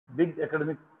big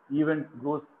academic event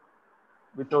goes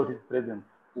without his presence.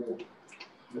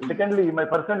 Secondly, my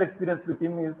personal experience with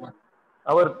him is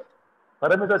our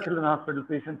Paramita Children's Hospital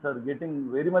patients are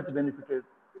getting very much benefited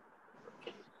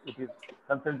with his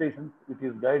consultations, with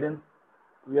his guidance.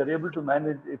 We are able to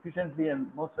manage efficiently,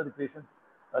 and most of the patients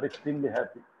are extremely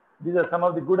happy. These are some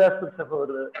of the good aspects of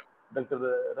our Dr.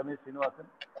 Ramesh Srinivasan.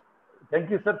 Thank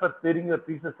you, sir, for sparing your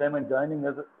precious time and joining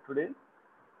us today.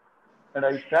 And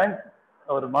I thank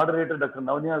our moderator, Dr.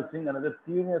 Navnihal Singh, another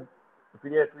senior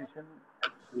pediatrician,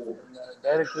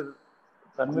 Director,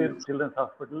 Tanvir Children's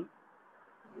Hospital,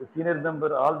 a senior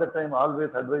member, all the time, always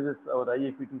advises our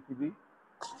IAPTCB.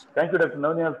 Thank you, Dr.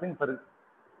 Navnihal Singh, for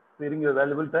sparing your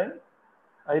valuable time.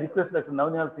 I request Dr.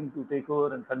 Navnihal Singh to take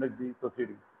over and conduct the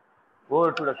proceedings.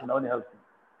 Over to Dr. Navnihal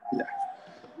Singh. Yeah.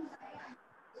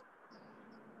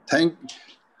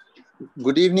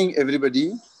 Good evening,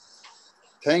 everybody.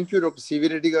 Thank you, Dr. C.V.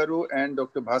 Reddy Garu and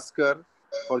Dr. Bhaskar,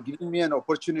 for giving me an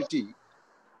opportunity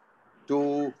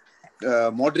to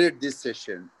moderate this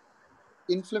session.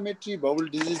 Inflammatory bowel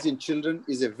disease in children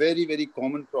is a very, very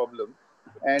common problem.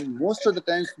 And most of the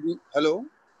times hello?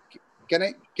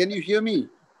 Can you hear me?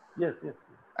 Yes, yes.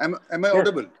 Am I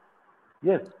audible?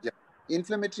 Yes. Yeah.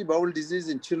 Inflammatory bowel disease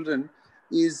in children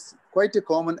is quite a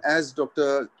common, as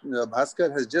Dr.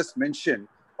 Bhaskar has just mentioned,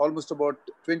 almost about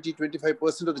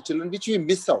 20-25% of the children, which we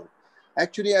miss out.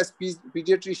 Actually, as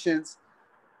pediatricians,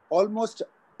 almost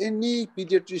any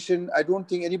pediatrician, I don't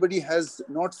think anybody has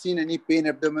not seen any pain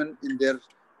abdomen in their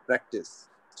practice.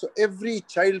 So every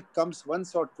child comes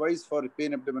once or twice for a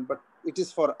pain abdomen, but it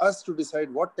is for us to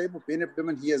decide what type of pain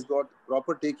abdomen he has got,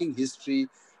 proper taking history,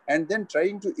 and then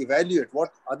trying to evaluate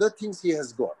what other things he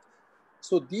has got.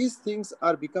 So these things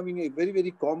are becoming a very, very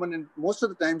common, and most of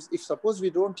the times, if suppose we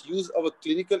don't use our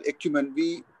clinical acumen,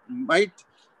 we might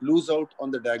lose out on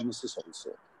the diagnosis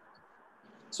also.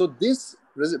 So this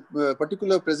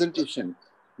particular presentation,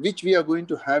 which we are going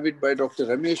to have it by Dr.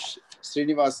 Ramesh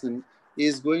Srinivasan,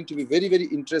 is going to be very, very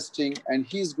interesting, and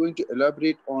he is going to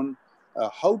elaborate on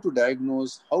how to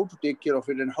diagnose, how to take care of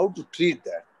it, and how to treat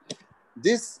that.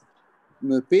 This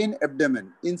pain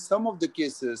abdomen, in some of the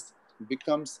cases,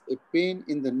 becomes a pain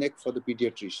in the neck for the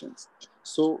pediatricians.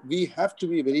 So we have to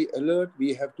be very alert.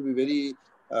 We have to be very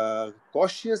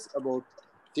cautious about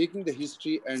taking the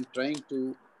history and trying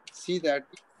to see that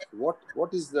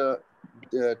what is the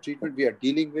treatment we are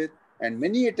dealing with. And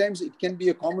many a times it can be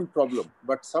a common problem,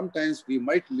 but sometimes we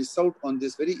might miss out on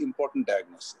this very important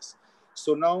diagnosis.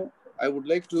 So now I would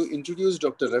like to introduce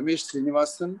Dr. Ramesh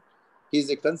Srinivasan. He is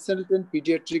a consultant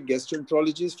pediatric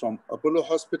gastroenterologist from Apollo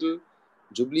Hospital,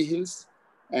 Jubilee Hills,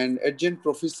 and adjunct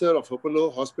professor of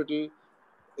Apollo Hospital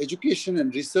Education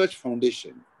and Research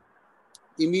Foundation.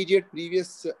 Immediate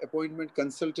previous appointment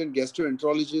consultant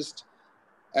gastroenterologist,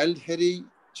 Al-Heri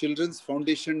Children's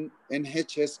Foundation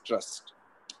NHS Trust,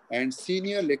 and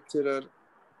senior lecturer,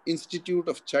 Institute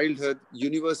of Childhood,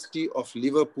 University of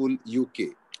Liverpool, UK.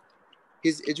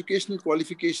 His educational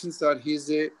qualifications are, he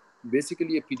is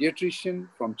basically a pediatrician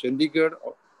from Chandigarh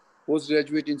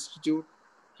Postgraduate Institute.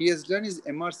 He has done his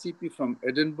MRCP from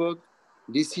Edinburgh,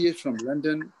 DCH from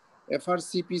London,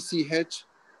 FRCP-CH,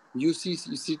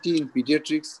 UCCT in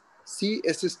pediatrics,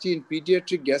 CSST in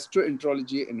pediatric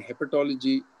gastroenterology and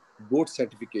hepatology board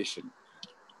certification.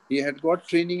 He had got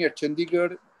training at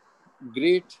Chandigarh,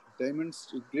 Great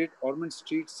Ormond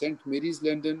Street, St. Mary's,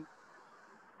 London,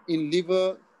 in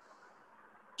Liver,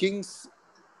 King's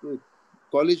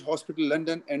College Hospital,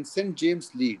 London, and St.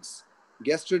 James, Leeds.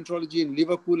 Gastroenterology in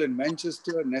Liverpool and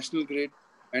Manchester, national grade,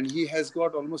 and he has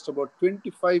got almost about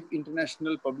 25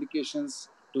 international publications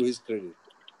to his credit.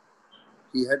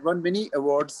 He had won many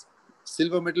awards: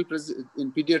 silver medal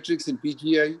in pediatrics in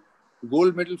PGI,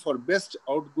 gold medal for best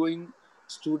outgoing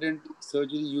student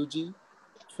surgery UG,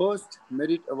 first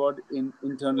merit award in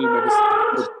internal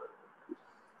medicine.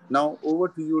 Now over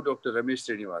to you, Dr. Ramesh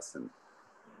Srinivasan.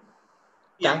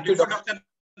 Yeah,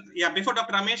 before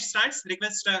Dr. Ramesh starts,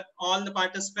 request all the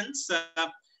participants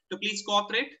to please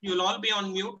cooperate. You'll all be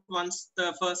on mute once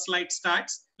the first slide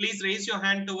starts. Please raise your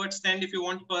hand towards the end if you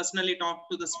want to personally talk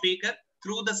to the speaker.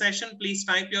 Through the session, please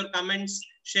type your comments,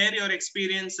 share your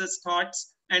experiences,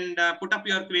 thoughts, and put up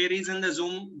your queries in the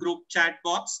Zoom group chat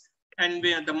box. And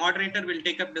the moderator will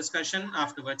take up discussion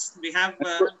afterwards. We have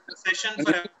a session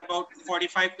for about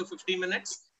 45 to 50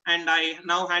 minutes. And I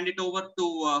now hand it over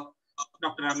to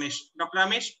Dr. Ramesh. Dr.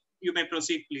 Ramesh, you may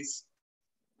proceed, please.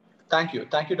 Thank you.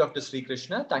 Thank you, Dr. Sri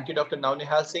Krishna. Thank you, Dr.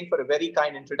 Navnihal Singh, for a very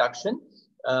kind introduction.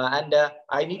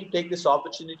 I need to take this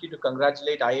opportunity to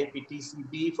congratulate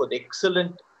IAPTCB for the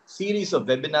excellent series of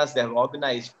webinars they have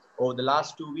organized over the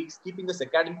last 2 weeks, keeping us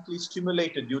academically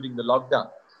stimulated during the lockdown.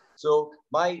 So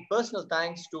my personal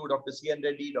thanks to Dr. C.N.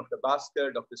 Reddy, Dr.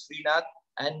 Bhaskar, Dr. Srinath,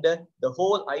 and the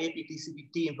whole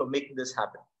IAPTCB team for making this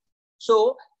happen.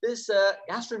 So this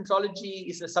gastroenterology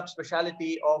is a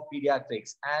subspecialty of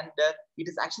pediatrics, and it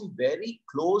is actually very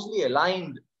closely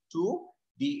aligned to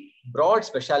the broad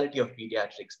specialty of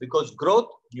pediatrics, because growth,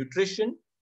 nutrition,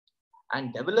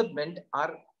 and development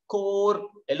are core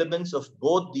elements of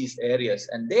both these areas.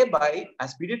 And thereby,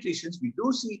 as pediatricians, we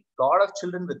do see a lot of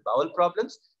children with bowel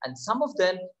problems, and some of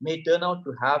them may turn out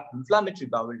to have inflammatory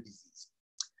bowel disease.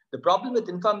 The problem with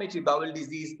inflammatory bowel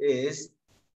disease is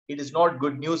it is not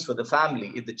good news for the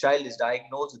family if the child is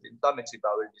diagnosed with inflammatory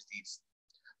bowel disease.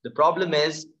 The problem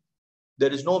is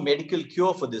there is no medical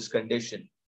cure for this condition.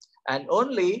 And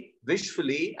only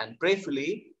wishfully and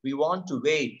prayerfully, we want to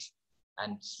wait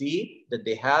and see that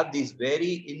they have these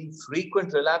very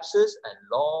infrequent relapses and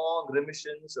long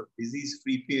remissions of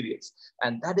disease-free periods.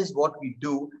 And that is what we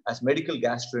do as medical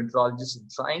gastroenterologists in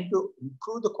trying to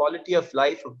improve the quality of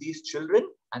life of these children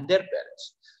and their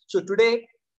parents. So today,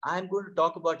 I'm going to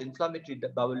talk about inflammatory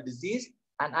bowel disease,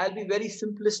 and I'll be very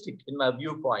simplistic in my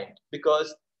viewpoint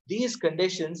because these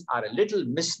conditions are a little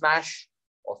mismatch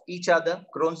of each other: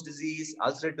 Crohn's disease,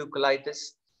 ulcerative colitis,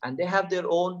 and they have their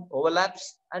own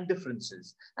overlaps and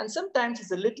differences. And sometimes it's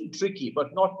a little tricky,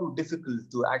 but not too difficult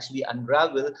to actually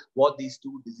unravel what these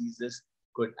two diseases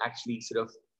could actually sort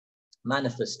of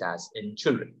manifest as in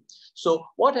children. So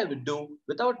what I would do,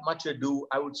 without much ado,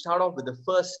 I would start off with the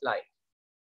first slide.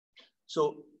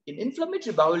 So in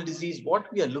inflammatory bowel disease,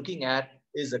 what we are looking at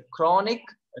is a chronic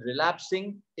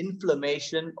relapsing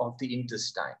inflammation of the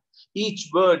intestine. Each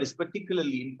word is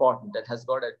particularly important that has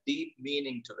got a deep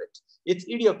meaning to it. It's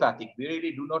idiopathic. We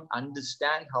really do not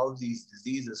understand how these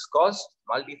diseases caused,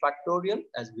 multifactorial,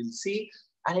 as we'll see,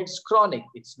 and it's chronic.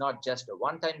 It's not just a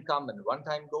one-time come and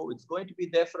one-time go. It's going to be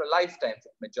there for a lifetime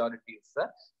for the majority of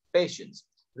patients.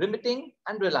 Remitting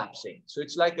and relapsing. So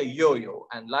it's like a yo-yo,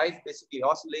 and life basically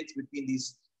oscillates between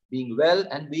these being well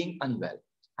and being unwell.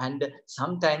 And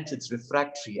sometimes it's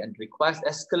refractory and requires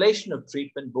escalation of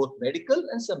treatment, both medical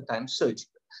and sometimes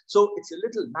surgical. So it's a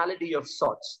little malady of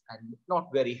sorts and not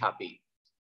very happy.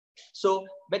 So,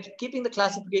 but keeping the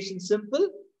classification simple,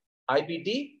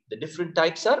 IBD, the different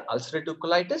types are ulcerative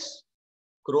colitis,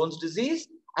 Crohn's disease,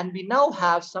 and we now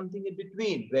have something in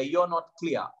between where you're not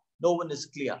clear. No one is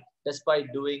clear,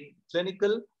 despite doing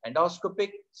clinical,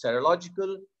 endoscopic,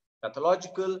 serological,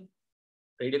 pathological,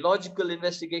 radiological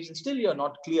investigation. Still you're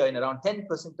not clear in around 10%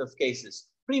 of cases.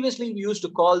 Previously, we used to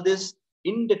call this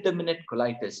indeterminate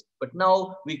colitis, but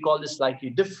now we call this slightly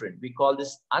different. We call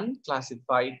this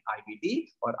unclassified IBD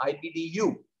or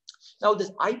IBDU. Now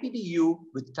this IBDU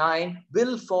with time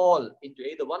will fall into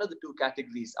either one of the two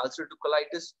categories, ulcerative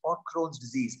colitis or Crohn's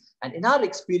disease. And in our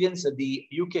experience at the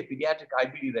UK Pediatric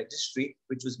IBD Registry,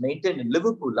 which was maintained in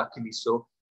Liverpool, luckily so,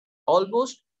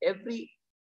 almost every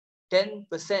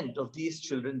 10% of these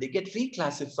children, they get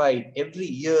reclassified every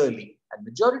yearly, and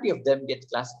majority of them get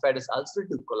classified as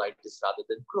ulcerative colitis rather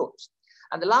than Crohn's.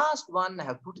 And the last one I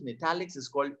have put in italics is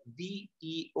called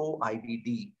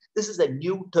VEO-IBD. This is a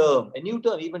new term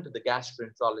even to the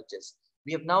gastroenterologist.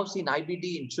 We have now seen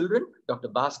IBD in children. Dr.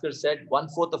 Bhaskar said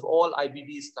 1/4 of all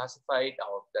IBD is classified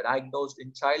or diagnosed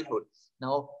in childhood.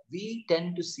 Now, we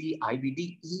tend to see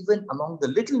IBD even among the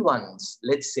little ones,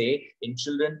 let's say in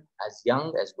children as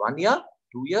young as 1 year,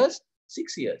 2 years,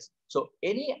 6 years. So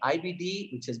any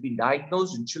IBD which has been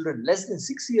diagnosed in children less than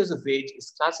 6 years of age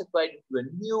is classified into a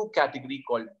new category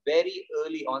called very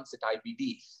early onset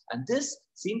IBD. And this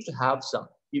seems to have some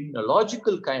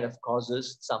immunological kind of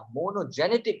causes, some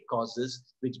monogenetic causes,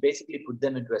 which basically put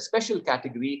them into a special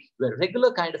category where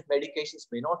regular kind of medications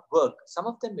may not work. Some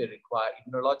of them may require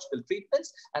immunological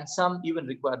treatments, and some even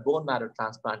require bone marrow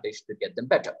transplantation to get them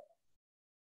better.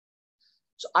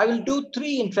 So I will do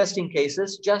 3 interesting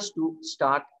cases just to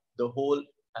start the whole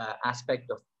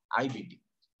aspect of IBD.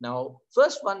 Now,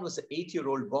 first one was an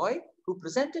 8-year-old boy who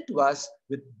presented to us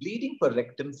with bleeding per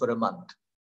rectum for a month.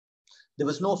 There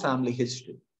was no family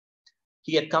history.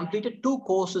 He had completed 2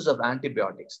 courses of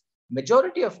antibiotics.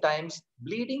 Majority of times,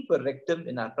 bleeding per rectum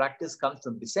in our practice comes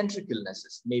from dysenteric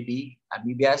illnesses, maybe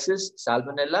amoebiasis,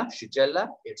 salmonella, shigella,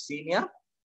 Yersinia,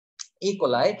 E.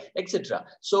 coli, etc.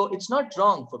 So it's not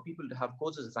wrong for people to have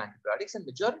courses of antibiotics, and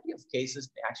majority of cases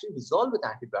may actually resolve with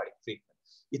antibiotic treatment.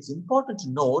 It's important to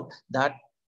note that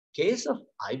Case of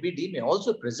IBD may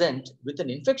also present with an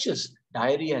infectious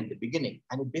diarrhea in the beginning,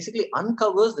 and it basically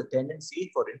uncovers the tendency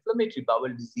for inflammatory bowel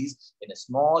disease in a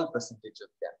small percentage of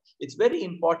them. It's very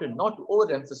important not to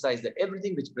overemphasize that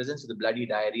everything which presents with a bloody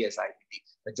diarrhea is IBD.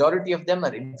 Majority of them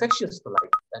are infectious colitis,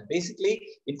 and basically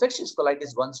infectious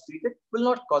colitis once treated will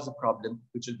not cause a problem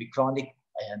which will be chronic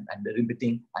and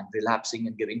remitting and relapsing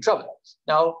and giving trouble.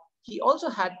 Now, he also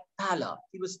had pallor.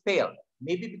 He was pale,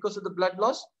 maybe because of the blood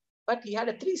loss, but he had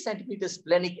a 3 centimeter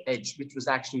splenic edge, which was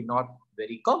actually not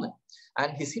very common.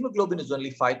 And his hemoglobin is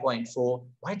only 5.4.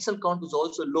 White cell count was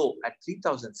also low at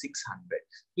 3,600.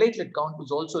 Platelet count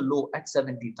was also low at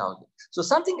 70,000. So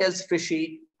something else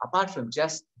fishy apart from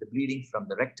just the bleeding from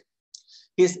the rectum.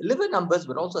 His liver numbers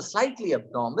were also slightly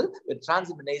abnormal with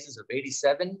transaminases of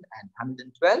 87 and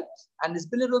 112. And his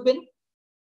bilirubin,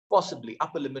 possibly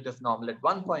upper limit of normal at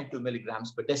 1.2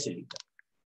 milligrams per deciliter.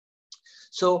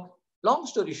 So, long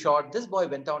story short, this boy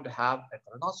went on to have a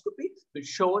colonoscopy, which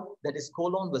showed that his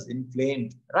colon was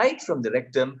inflamed right from the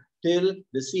rectum till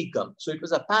the cecum. So it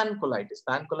was a pancolitis.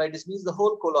 Pancolitis means the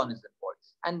whole colon is involved.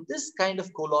 And this kind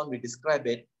of colon, we describe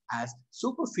it as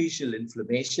superficial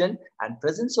inflammation and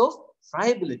presence of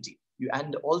friability.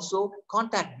 And also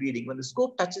contact bleeding. When the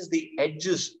scope touches the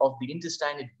edges of the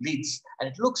intestine, it bleeds and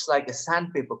it looks like a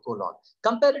sandpaper colon.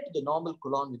 Compare it to the normal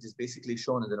colon, which is basically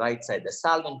shown on the right side, the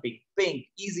salmon pink,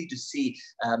 easy to see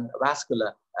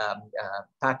vascular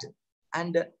pattern.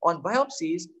 And on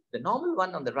biopsies, the normal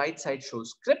one on the right side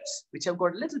shows crypts, which have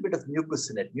got a little bit of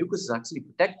mucus in it. Mucus is actually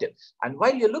protective. And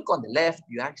while you look on the left,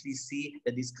 you actually see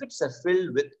that these crypts are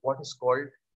filled with what is called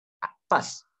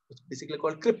pus. It's basically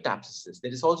called crypt abscesses.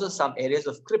 There is also some areas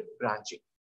of crypt branching.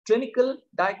 Clinical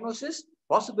diagnosis,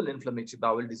 possible inflammatory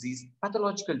bowel disease.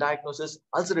 Pathological diagnosis,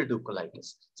 ulcerative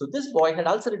colitis. So this boy had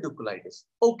ulcerative colitis.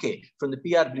 Okay, from the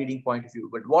PR bleeding point of view.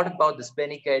 But what about the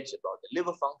splenic edge, about the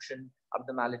liver function,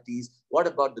 abnormalities? What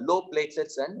about the low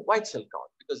platelets and white cell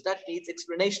count? Because that needs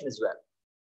explanation as well.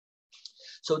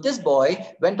 So this boy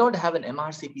went on to have an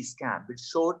MRCP scan, which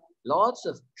showed lots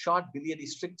of short biliary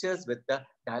strictures with the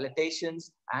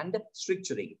dilatations and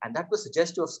stricturing. And that was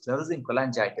suggestive of sclerosing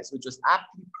cholangitis, which was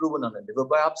aptly proven on a liver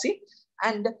biopsy.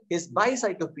 And his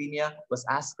bicytopenia was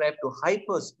ascribed to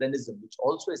hypersplenism, which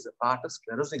also is a part of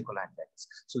sclerosing cholangitis.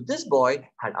 So this boy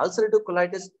had ulcerative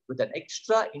colitis with an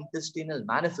extra intestinal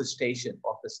manifestation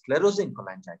of the sclerosing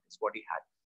cholangitis, what he had.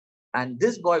 And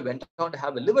this boy went on to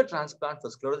have a liver transplant for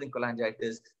sclerosing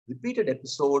cholangitis, repeated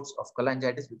episodes of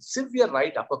cholangitis with severe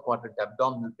right upper quadrant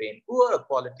abdominal pain, poor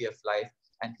quality of life.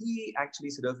 And he actually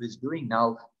sort of is doing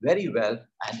now very well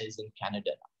and is in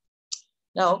Canada.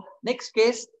 Now, next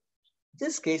case,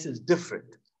 this case is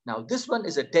different. Now, this one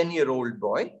is a 10-year-old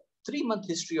boy, 3-month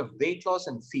history of weight loss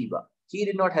and fever. He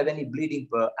did not have any bleeding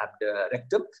per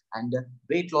rectum, and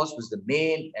weight loss was the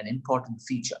main and important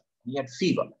feature. He had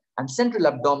fever and central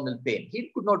abdominal pain.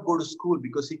 He could not go to school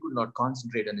because he could not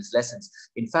concentrate on his lessons.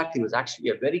 In fact, he was actually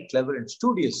a very clever and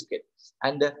studious kid.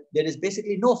 And there is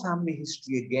basically no family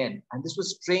history again. And this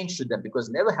was strange to them because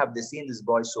never have they seen this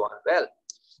boy so unwell.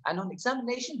 And on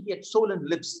examination, he had swollen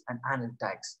lips and anal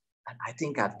tags. And I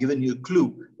think I've given you a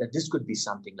clue that this could be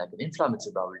something like an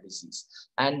inflammatory bowel disease.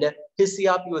 And his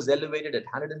CRP was elevated at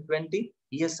 120,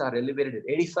 ESR elevated at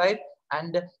 85.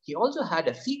 And he also had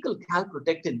a fecal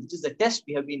calprotectin, which is a test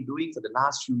we have been doing for the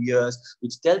last few years,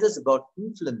 which tells us about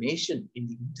inflammation in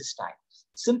the intestine.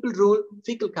 Simple rule,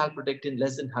 fecal calprotectin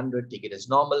less than 100, take it as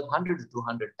normal, 100 to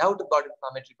 200, doubt about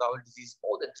inflammatory bowel disease,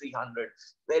 more than 300,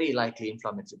 very likely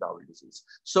inflammatory bowel disease.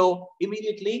 So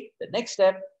immediately, the next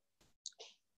step,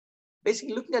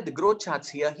 basically looking at the growth charts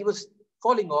here, he was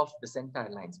falling off the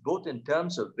centile lines, both in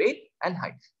terms of weight and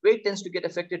height. Weight tends to get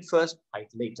affected first, height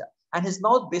later. And his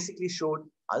mouth basically showed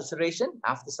ulceration,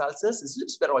 aphthous ulcers, his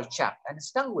lips were all chapped, and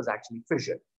his tongue was actually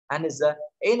fissured. And his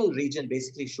anal region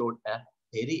basically showed a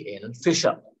perianal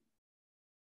fissure.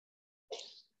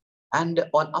 And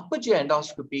on upper GI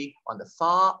endoscopy, on the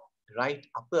far right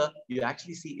upper, you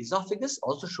actually see esophagus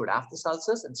also showed aphthous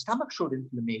ulcers and stomach showed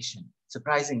inflammation,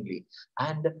 surprisingly.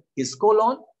 And his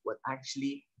colon was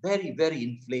actually very, very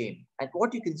inflamed. And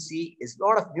what you can see is a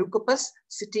lot of mucopus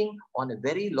sitting on a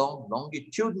very long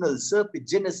longitudinal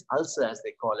serpiginous ulcer, as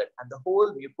they call it. And the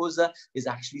whole mucosa is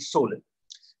actually swollen.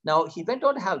 Now, he went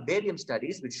on to have barium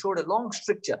studies, which showed a long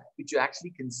stricture, which you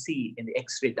actually can see in the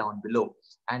X-ray down below.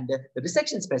 And the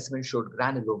resection specimen showed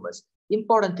granulomas.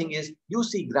 Important thing is, you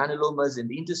see granulomas in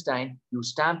the intestine, you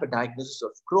stamp a diagnosis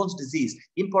of Crohn's disease.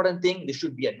 Important thing, there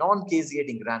should be a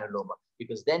non-caseating granuloma,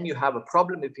 because then you have a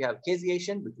problem if you have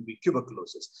caseation, which will be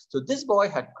tuberculosis. So this boy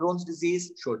had Crohn's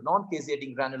disease, showed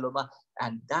non-caseating granuloma,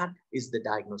 and that is the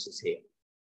diagnosis here.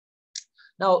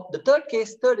 Now, the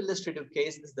third illustrative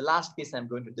case, this is the last case I'm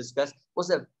going to discuss,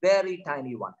 was a very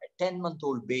tiny one, a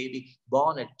 10-month-old baby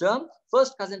born at term,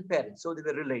 first cousin parents, so they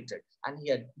were related. And he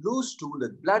had loose stool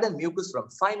with blood and mucus from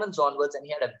 5 months onwards, and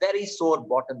he had a very sore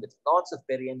bottom with lots of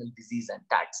perianal disease and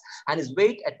tax. And his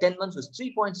weight at 10 months was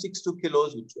 3.62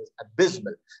 kilos, which was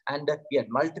abysmal. And he had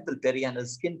multiple perianal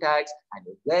skin tags and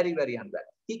was very, very unwell.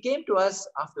 He came to us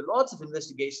after lots of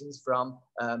investigations from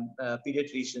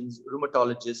pediatricians,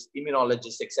 rheumatologists,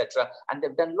 immunologists, etc. And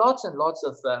they've done lots and lots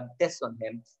of tests on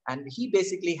him. And he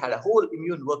basically had a whole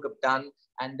immune workup done.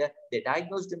 And they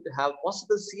diagnosed him to have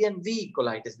possible CMV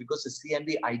colitis because his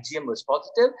CMV IgM was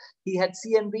positive. He had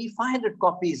CMV 500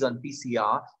 copies on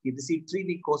PCR. He received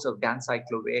 3-week course of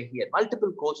ganciclovir. He had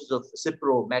multiple courses of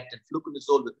Cipro, Met, and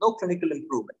fluconazole with no clinical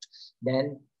improvement.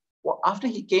 Then after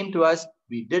he came to us,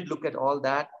 we did look at all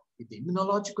that. The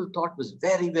immunological thought was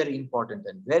very, very important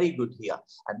and very good here.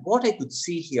 And what I could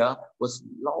see here was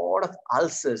a lot of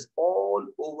ulcers all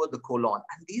over the colon.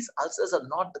 And these ulcers are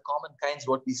not the common kinds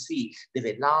what we see. They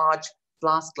were large,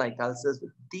 flask-like ulcers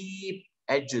with deep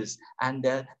edges. And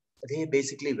they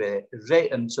basically were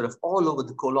sort of all over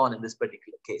the colon in this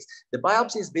particular case. The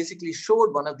biopsies basically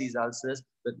showed one of these ulcers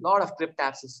with a lot of crypt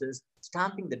abscesses,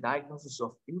 stamping the diagnosis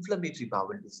of inflammatory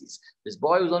bowel disease. This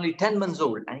boy was only 10 months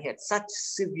old and he had such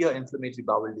severe inflammatory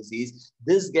bowel disease.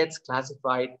 This gets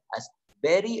classified as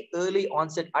very early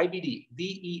onset IBD,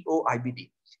 VEO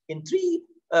IBD. In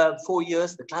 3-4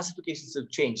 years, the classifications have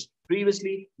changed.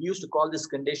 Previously, we used to call this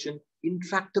condition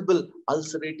intractable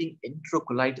ulcerating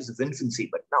enterocolitis of infancy,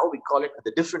 but now we call it with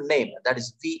a different name, that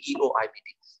is VEO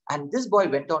IBD. And this boy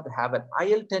went on to have an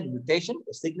IL-10 mutation,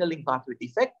 a signaling pathway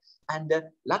defect, and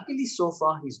luckily so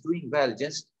far he's doing well,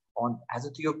 just on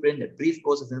azathioprine, a brief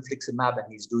course of infliximab, and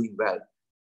he's doing well.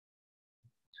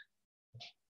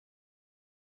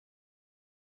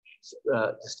 So,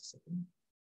 just a second.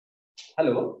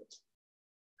 Hello.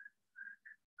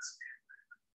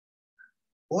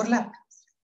 Overlap.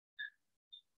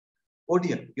 Oh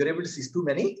dear, you're able to see too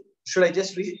many. Should I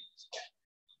just read?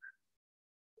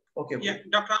 Okay. Yeah,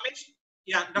 Dr. Ramesh.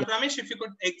 Yeah, Dr. Ramesh, if you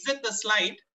could exit the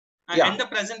slide and end the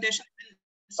presentation and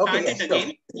start it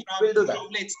again. We'll do that.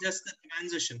 Probably it's just the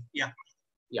transition. Yeah.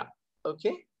 Yeah.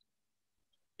 Okay.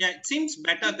 Yeah, it seems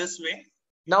better this way.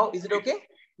 Now, is it okay?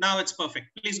 Now it's perfect.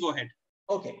 Please go ahead.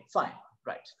 Okay, fine.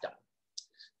 Right, done.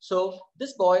 So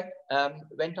this boy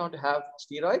went on to have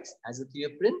steroids,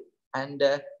 azathioprine, and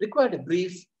required a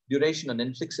brief duration on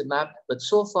infliximab, but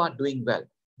so far doing well.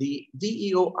 The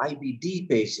VEO IBD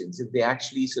patients, if they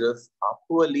actually sort of are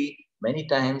poorly, many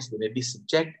times they may be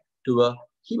subject to a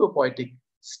hematopoietic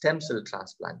stem cell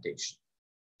transplantation.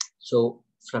 So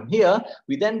from here,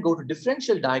 we then go to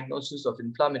differential diagnosis of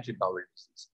inflammatory bowel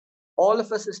disease. All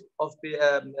of us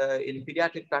in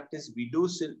pediatric practice, we do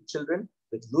see children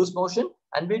with loose motion,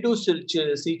 and we do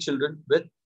see children with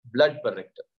blood per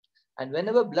rectum. And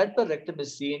whenever blood per rectum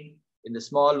is seen in the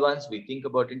small ones, we think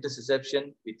about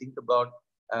intussusception, we think about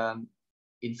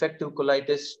infective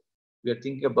colitis, we are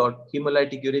thinking about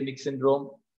hemolytic uremic syndrome,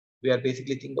 we are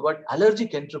basically thinking about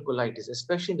allergic enterocolitis,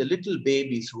 especially in the little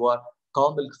babies who are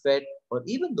cow milk fed, or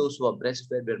even those who are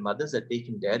breastfed where mothers are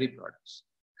taking dairy products.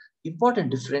 Important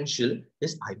differential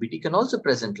is IBD can also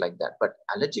present like that, but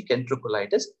allergic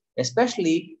enterocolitis,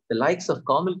 especially the likes of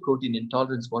cow milk protein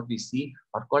intolerance, what we see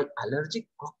are called allergic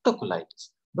proctocolitis.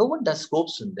 No one does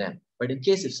scopes on them, but in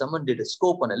case if someone did a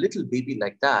scope on a little baby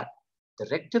like that, the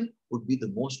rectum would be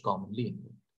the most commonly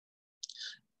involved.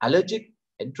 Allergic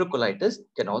enterocolitis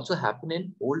can also happen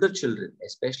in older children,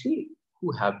 especially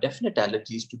who have definite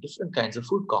allergies to different kinds of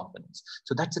food components.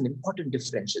 So that's an important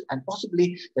differential, and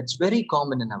possibly that's very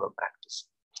common in our practice.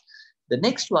 The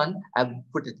next one, I've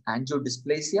put it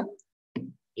angiodysplasia,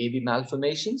 AV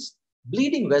malformations.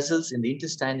 Bleeding vessels in the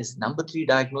intestine is number 3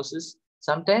 diagnosis.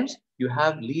 Sometimes you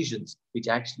have lesions which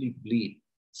actually bleed.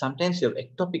 Sometimes you have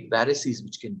ectopic varices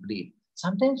which can bleed.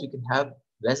 Sometimes you can have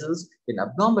vessels in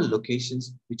abnormal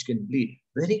locations which can bleed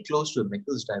very close to a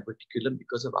Meckel's diverticulum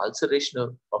because of ulceration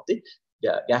of the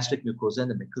gastric mucosa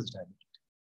and the Meckel's diverticulum.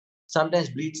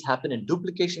 Sometimes bleeds happen in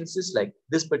duplication cysts, like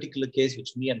this particular case,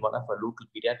 which me and one of our local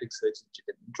pediatric surgeons did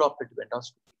an intraoperative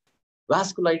endoscopy.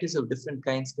 Vasculitis of different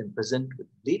kinds can present with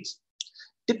bleeds.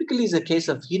 Typically is a case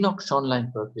of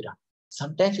Henoch-Schönlein purpura.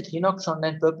 Sometimes with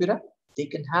Henoch-Schönlein purpura, they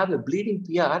can have a bleeding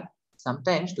PR,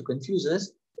 sometimes to confuse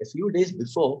us a few days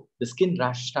before the skin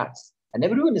rash starts. And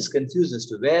everyone is confused as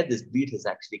to where this bleed has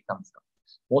actually come from.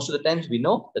 Most of the times we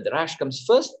know that the rash comes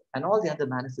first and all the other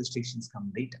manifestations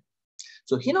come later.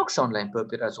 So Henoch-Schönlein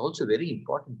purpura is also very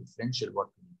important differential what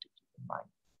we need to keep in mind.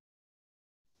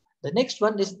 The next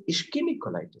one is ischemic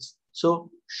colitis. So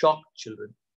shocked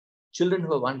children. children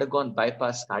who have undergone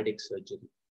bypass cardiac surgery.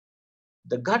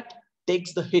 The gut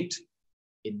takes the hit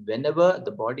whenever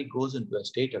the body goes into a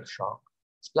state of shock.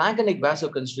 Splanchnic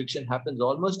vasoconstriction happens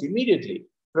almost immediately.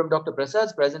 From Dr.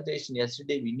 Prasad's presentation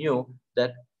yesterday, we knew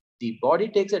that the body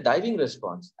takes a diving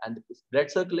response and the blood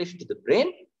circulation to the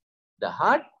brain, the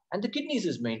heart, and the kidneys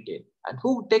is maintained. And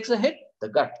who takes a hit? The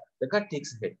gut. The gut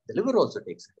takes a hit. The liver also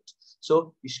takes a hit.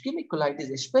 So ischemic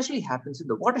colitis especially happens in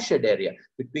the watershed area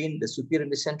between the superior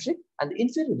mesenteric and the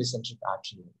inferior mesenteric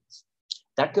artery areas.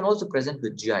 That can also present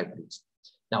with GI bleeds.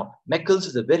 Now, Meckel's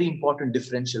is a very important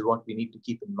differential what we need to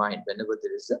keep in mind whenever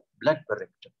there is a blood per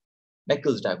rectum.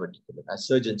 Meckel's diverticulum, as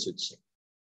surgeons would say.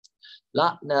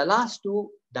 The last two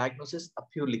diagnoses are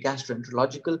purely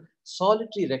gastroenterological,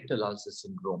 solitary rectal ulcer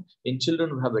syndrome in children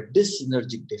who have a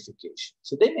dyssynergic defecation.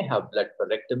 So they may have blood per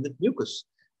rectum with mucus.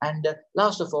 And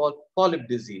last of all, polyp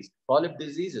disease. Polyp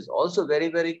disease is also very,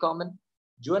 very common.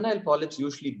 Juvenile polyps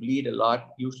usually bleed a lot,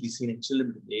 usually seen in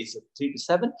children with the age of 3 to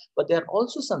 7, but there are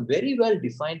also some very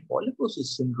well-defined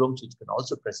polyposis syndromes which can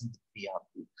also present with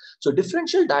PRP. So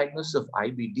differential diagnosis of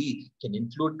IBD can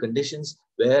include conditions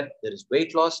where there is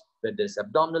weight loss, where there is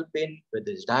abdominal pain, where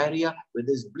there is diarrhea, where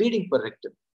there is bleeding per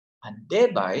rectum. And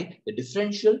thereby, the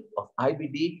differential of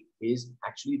IBD is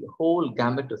actually the whole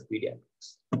gamut of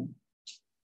pediatrics.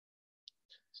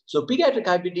 So pediatric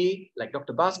IBD, like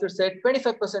Dr. Bhaskar said,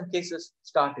 25% cases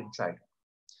start in childhood.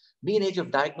 Mean age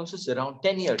of diagnosis around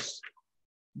 10 years.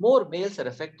 More males are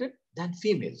affected than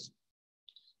females.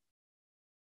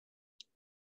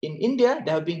 In India,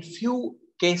 there have been few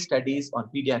case studies on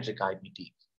pediatric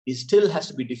IBD. It still has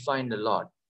to be defined a lot.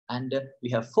 And we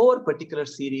have 4 particular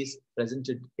series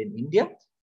presented in India.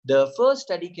 The first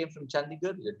study came from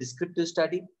Chandigarh, a descriptive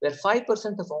study, where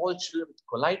 5% of all children with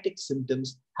colitic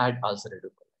symptoms had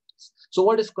ulcerative colitis. So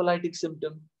what is colitic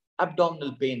symptom?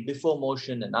 Abdominal pain before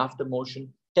motion and after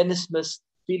motion, tenesmus,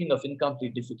 feeling of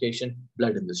incomplete defecation,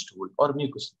 blood in the stool or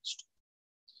mucus in the stool.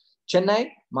 Chennai,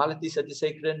 Malati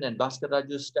Satyasekaran and Bhaskar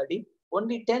Raju's study,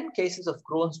 only 10 cases of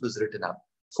Crohn's was written up.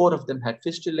 4 of them had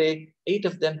fistulae, 8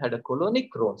 of them had a colonic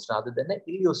Crohn's rather than an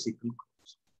ileocecal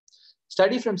Crohn's.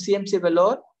 Study from CMC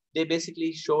Vellore, they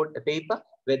basically showed a paper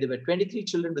where there were 23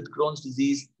 children with Crohn's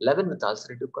disease, 11 with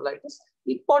ulcerative colitis.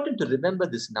 Important to remember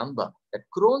this number, that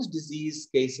Crohn's disease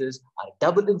cases are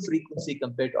double in frequency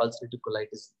compared to ulcerative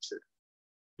colitis in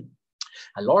children.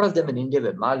 A lot of them in India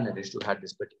were malnourished who had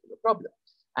this particular problem.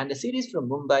 And a series from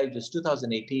Mumbai, which was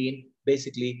 2018,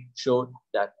 basically showed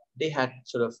that they had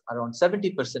sort of around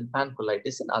 70%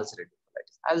 pancolitis and ulcerative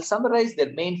colitis. I'll summarize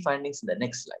their main findings in the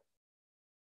next slide.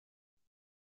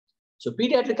 So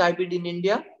pediatric IBD in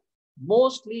India,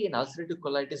 mostly in ulcerative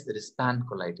colitis, there is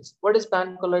pancolitis. What is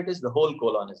pancolitis? The whole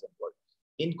colon is involved.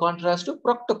 In contrast to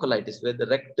proctocolitis, where the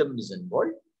rectum is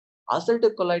involved,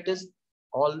 ulcerative colitis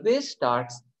always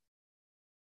starts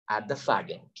at the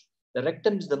fag end. The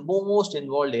rectum is the most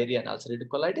involved area in ulcerative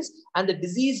colitis, and the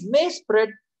disease may spread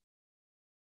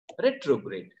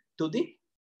retrograde to the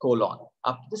colon,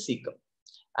 up to the cecum.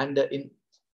 And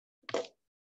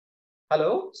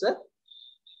hello, sir?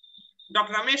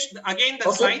 Dr. Ramesh, again,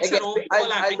 the slides are overlapping.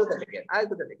 I'll do that again. I'll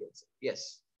do that again, sir.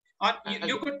 Yes. Or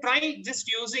you could try just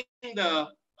using the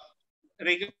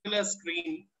regular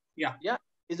screen. Yeah. Yeah.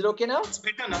 Is it okay now? It's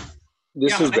better now.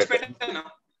 This is better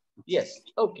now. Yes.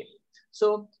 Okay.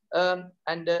 So,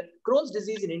 Crohn's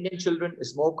disease in Indian children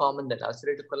is more common than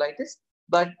ulcerative colitis,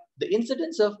 but the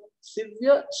incidence of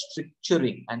severe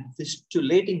stricturing and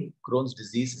fistulating Crohn's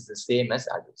disease is the same as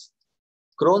adults.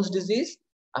 Crohn's disease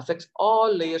affects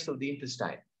all layers of the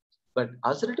intestine, but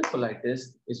ulcerative colitis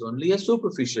is only a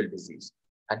superficial disease.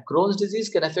 And Crohn's disease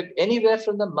can affect anywhere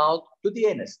from the mouth to the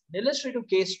anus. In illustrative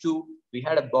case 2, we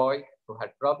had a boy who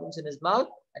had problems in his mouth,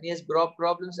 and he has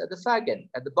problems at the fag end,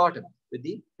 at the bottom, with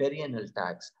the perianal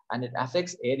tags. And it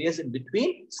affects areas in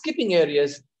between, skipping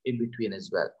areas in between as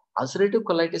well. Ulcerative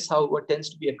colitis, however, tends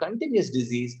to be a continuous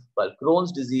disease, while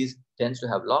Crohn's disease tends to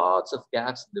have lots of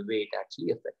gaps in the way it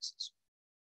actually affects us.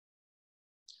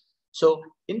 So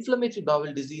inflammatory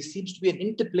bowel disease seems to be an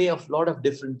interplay of a lot of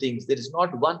different things. There is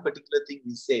not one particular thing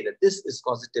we say that this is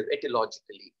causative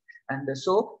etiologically. And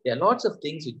so there are lots of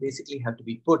things which basically have to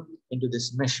be put into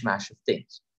this mishmash of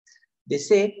things. They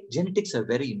say genetics are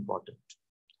very important.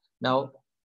 Now,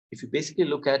 if you basically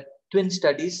look at twin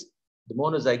studies, the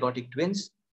monozygotic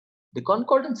twins, the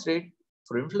concordance rate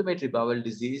for inflammatory bowel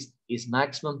disease is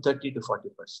maximum 30 to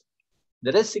 40%.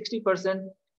 The rest 60%,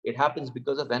 it happens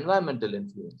because of environmental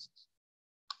influences.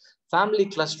 Family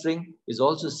clustering is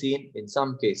also seen in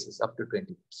some cases up to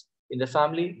 20%. In the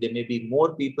family, there may be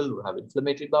more people who have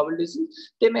inflammatory bowel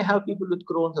disease. They may have people with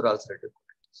Crohn's or ulcerative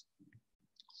colitis.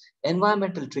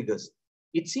 Environmental triggers.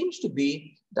 it seems to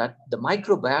be that the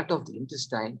microbiota of the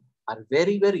intestine are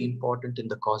very, very important in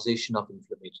the causation of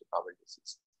inflammatory bowel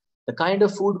disease. The kind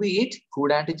of food we eat,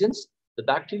 food antigens, the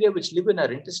bacteria which live in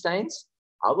our intestines,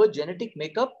 our genetic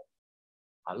makeup,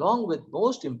 along with,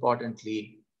 most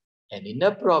importantly, an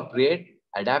inappropriate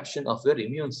adaptation of your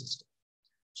immune system.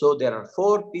 So there are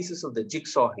 4 pieces of the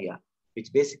jigsaw here,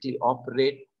 which basically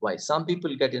operate why some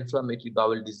people get inflammatory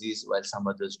bowel disease while some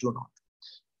others do not.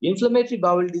 Inflammatory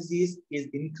bowel disease is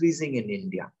increasing in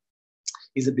India.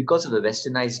 Is it because of the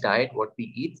westernized diet, what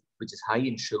we eat, which is high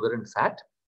in sugar and fat?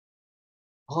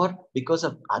 Or because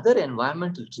of other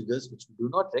environmental triggers which we do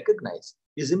not recognize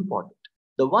is important.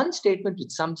 The one statement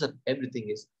which sums up everything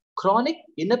is chronic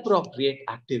inappropriate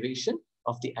activation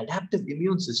of the adaptive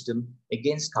immune system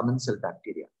against commensal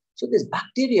bacteria. So these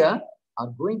bacteria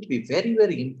are going to be very,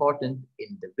 very important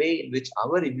in the way in which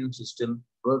our immune system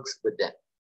works with them.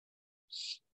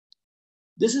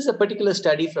 This is a particular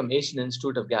study from Asian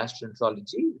Institute of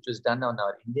Gastroenterology, which was done on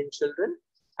our Indian children.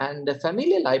 And the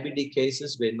familial IBD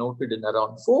cases were noted in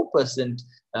around 4%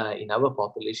 in our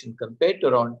population compared to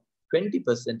around 20%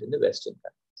 in the Western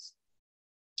countries.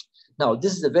 Now,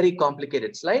 this is a very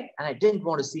complicated slide, and I didn't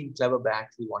want to seem clever by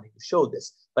actually wanting to show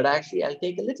this, but actually I'll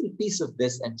take a little piece of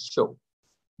this and show.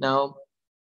 Now,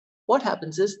 what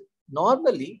happens is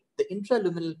normally the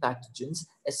intraluminal pathogens,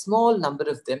 a small number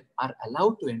of them are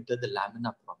allowed to enter the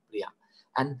lamina propria.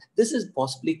 And this is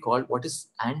possibly called what is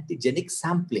antigenic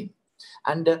sampling.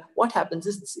 And what happens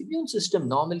is the immune system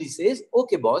normally says,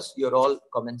 okay, boss, you're all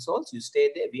commensals, you stay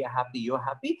there, we are happy, you're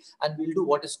happy, and we'll do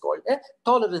what is called a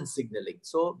tolerance signaling.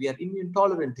 So we are immune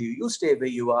tolerant to you, you stay where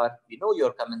you are, we know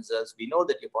you're commensals, we know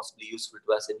that you're possibly useful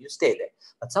to us, and you stay there.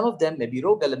 But some of them may be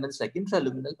rogue elements like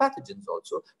intraluminal pathogens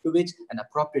also, to which an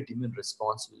appropriate immune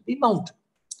response will be mounted.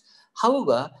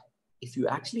 However, if you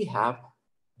actually have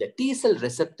the T cell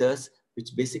receptors,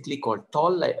 which basically called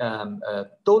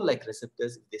toll-like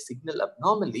receptors, if they signal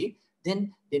abnormally,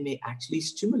 then they may actually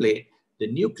stimulate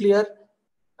the nuclear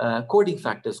coding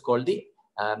factors called the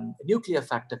nuclear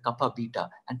factor kappa beta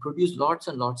and produce lots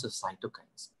and lots of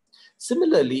cytokines.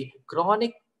 Similarly,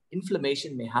 chronic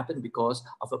inflammation may happen because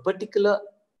of a particular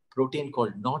protein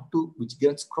called NOT2, which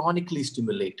gets chronically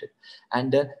stimulated.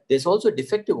 And there's also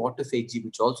defective autophagy,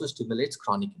 which also stimulates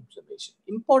chronic inflammation.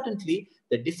 Importantly,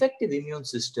 the defective immune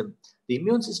system, the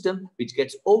immune system which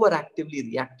gets overactively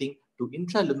reacting to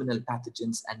intraluminal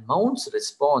pathogens and mounts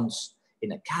response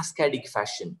in a cascadic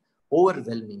fashion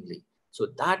overwhelmingly. So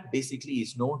that basically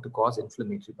is known to cause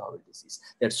inflammatory bowel disease.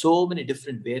 There are so many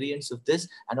different variants of this,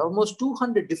 and almost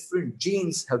 200 different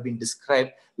genes have been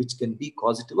described which can be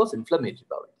causative of inflammatory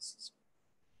bowel disease.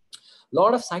 A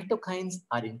lot of cytokines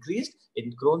are increased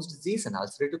in Crohn's disease and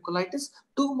ulcerative colitis.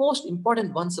 2 most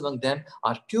important ones among them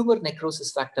are tumor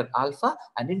necrosis factor alpha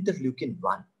and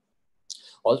interleukin-1.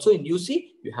 Also in UC,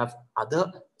 you have other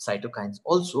cytokines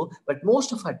also, but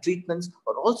most of our treatments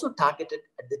are also targeted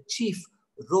at the chief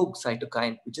rogue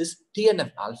cytokine, which is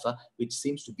TNF-alpha, which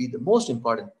seems to be the most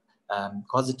important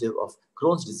causative of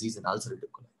Crohn's disease and ulcerative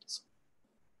colitis.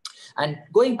 And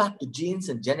going back to genes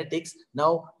and genetics,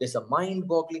 now there's a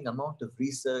mind-boggling amount of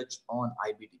research on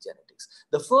IBD genetics.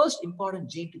 The first important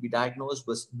gene to be diagnosed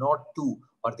was NOT2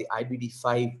 or the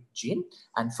IBD5 gene.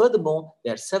 And furthermore,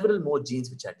 there are several more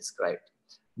genes which are described.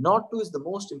 NOT2 is the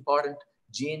most important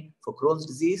gene for Crohn's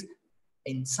disease.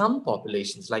 In some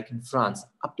populations, like in France,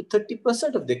 up to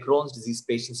 30% of the Crohn's disease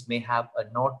patients may have a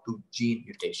NOT2 gene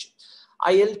mutation.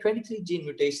 IL-23 gene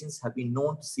mutations have been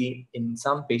known to see in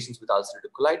some patients with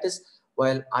ulcerative colitis,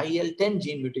 while IL-10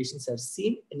 gene mutations are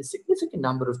seen in a significant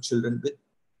number of children with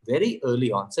very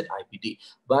early onset IBD.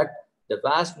 But the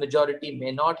vast majority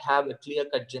may not have a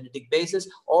clear-cut genetic basis,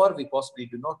 or we possibly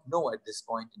do not know at this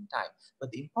point in time.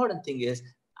 But the important thing is,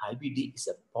 IBD is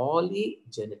a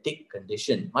polygenetic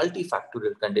condition,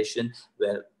 multifactorial condition,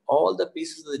 where all the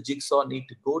pieces of the jigsaw need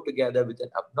to go together with an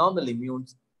abnormal immune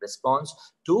response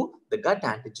to the gut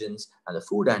antigens and the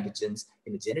food antigens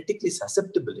in a genetically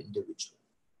susceptible individual.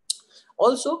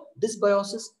 Also,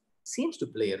 dysbiosis seems to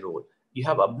play a role. You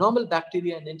have abnormal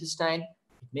bacteria in the intestine,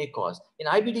 it may cause. In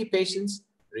IBD patients,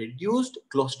 reduced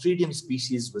Clostridium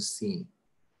species was seen.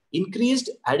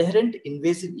 Increased adherent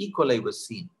invasive E. coli was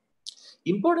seen.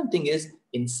 Important thing is,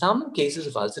 in some cases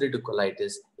of ulcerative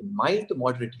colitis, in mild to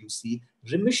moderate UC,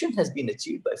 remission has been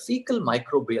achieved by fecal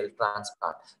microbial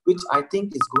transplant, which I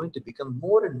think is going to become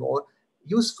more and more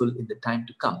useful in the time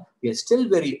to come. We are still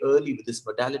very early with this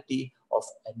modality of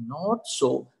a not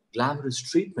so glamorous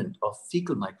treatment of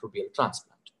fecal microbial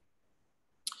transplant.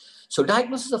 So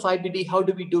diagnosis of IBD, how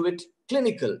do we do it?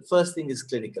 Clinical. First thing is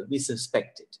clinical. We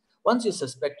suspect it. Once you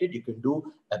suspect it, you can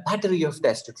do a battery of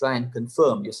tests to try and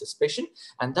confirm your suspicion.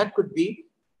 And that could be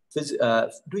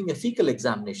doing a fecal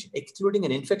examination, excluding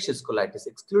an infectious colitis,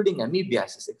 excluding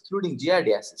amoebiasis, excluding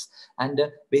giardiasis, and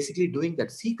basically doing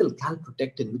that fecal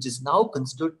calprotectin, which is now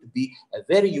considered to be a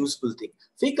very useful thing.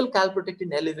 Fecal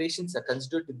calprotectin elevations are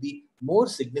considered to be more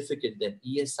significant than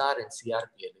ESR and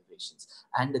CRP elevations,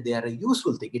 and they are a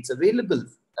useful thing. It's available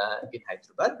in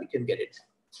Hyderabad. We can get it.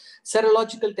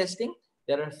 Serological testing.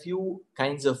 There are a few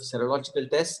kinds of serological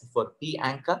tests for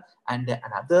P-ANCA and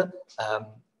another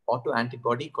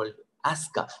autoantibody called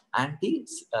ASCA,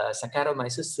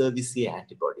 anti-Saccharomyces cerevisiae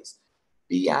antibodies.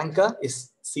 P-ANCA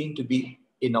is seen to be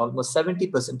in almost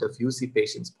 70% of UC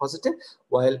patients positive,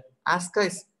 while ASCA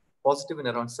is positive in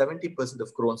around 70%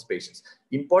 of Crohn's patients.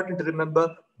 Important to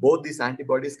remember, both these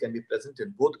antibodies can be present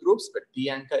in both groups, but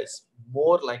P-ANCA is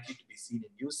more likely to be seen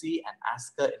in UC and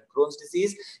ASCA in Crohn's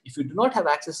disease. If you do not have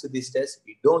access to these tests,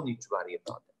 we don't need to worry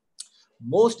about them.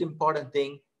 Most important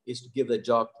thing is to give the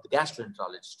job to the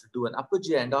gastroenterologist to do an upper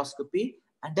GI endoscopy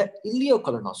and an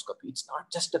ileocolonoscopy. It's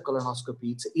not just a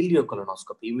colonoscopy, it's an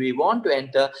ileocolonoscopy. We want to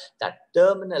enter that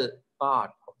terminal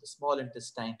part of the small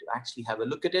intestine to actually have a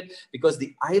look at it, because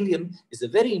the ileum is a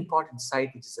very important site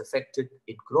which is affected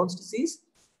in Crohn's disease.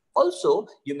 Also,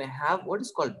 you may have what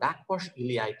is called backwash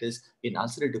ileitis in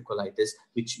ulcerative colitis,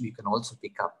 which we can also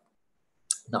pick up.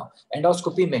 Now,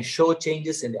 endoscopy may show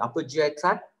changes in the upper GI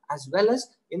tract as well as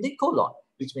in the colon,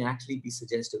 which may actually be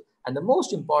suggestive. And the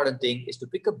most important thing is to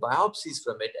pick up biopsies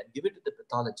from it and give it to the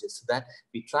pathologist so that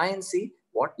we try and see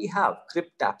what we have: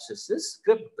 crypt abscesses,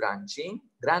 crypt branching,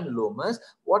 granulomas,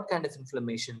 what kind of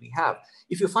inflammation we have.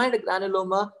 If you find a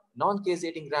granuloma,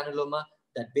 non-caseating granuloma,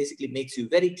 that basically makes you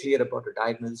very clear about a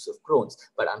diagnosis of Crohn's.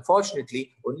 But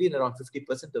unfortunately, only in around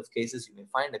 50% of cases, you may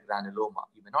find a granuloma.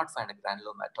 You may not find a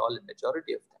granuloma at all in the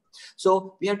majority of them.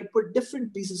 So we have to put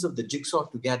different pieces of the jigsaw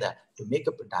together to make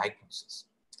up a diagnosis.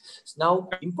 Now,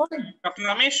 important. Dr.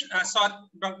 Ramesh,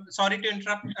 sorry to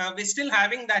interrupt. We're still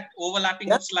having that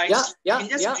overlapping of slides. You can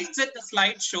just exit the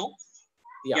slideshow.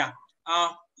 Yeah,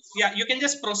 you can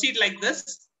just proceed like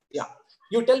this. Yeah,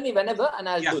 you tell me whenever and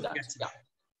I'll do that.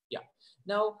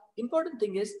 Now, important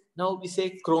thing is, now we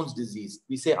say Crohn's disease,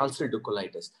 we say ulcerative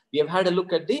colitis. We have had a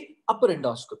look at the upper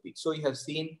endoscopy. So you have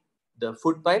seen the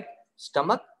food pipe,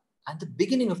 stomach, and the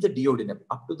beginning of the duodenum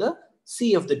up to the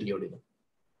C of the duodenum.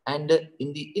 And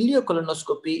in the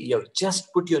ileocolonoscopy, you have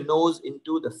just put your nose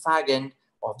into the fag end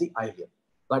of the ileum.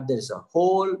 But there is a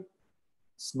whole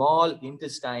small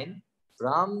intestine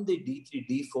from the D3,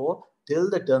 D4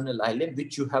 till the terminal ileum,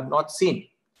 which you have not seen.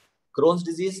 Crohn's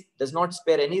disease does not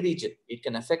spare any region. It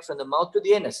can affect from the mouth to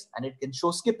the anus, and it can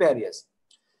show skip areas.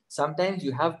 Sometimes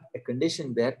you have a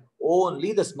condition where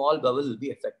only the small bowel will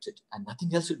be affected and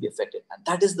nothing else will be affected. And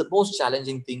that is the most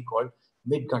challenging thing called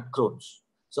midgut Crohn's.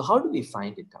 So how do we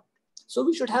find it out? So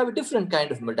we should have a different kind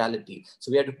of modality.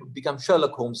 So we have to become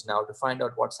Sherlock Holmes now to find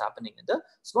out what's happening in the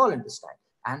small intestine.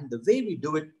 And the way we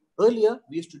do it, earlier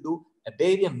we used to do a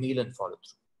barium meal and follow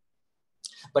through.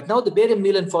 But now the barium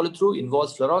meal and follow through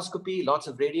involves fluoroscopy, lots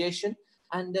of radiation,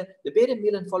 and the barium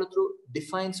meal and follow through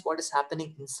defines what is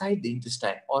happening inside the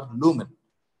intestine or lumen.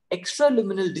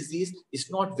 Extraluminal disease is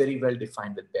not very well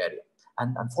defined with barium,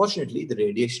 and unfortunately the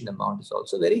radiation amount is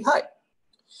also very high.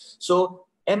 So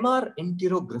MR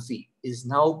enterography is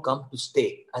now come to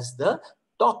stay as the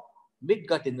top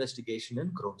midgut investigation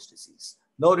in Crohn's disease.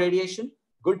 No radiation,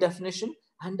 good definition,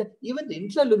 and even the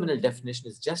intraluminal definition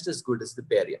is just as good as the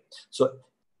barium. So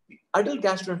adult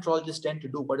gastroenterologists tend to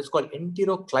do what is called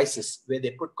enteroclysis, where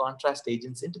they put contrast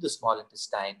agents into the small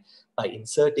intestine by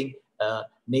inserting a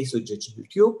nasojejunal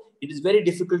tube. It is very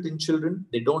difficult in children.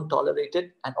 They don't tolerate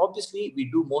it. And obviously, we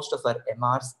do most of our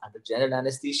MRs under general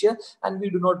anesthesia, and we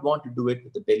do not want to do it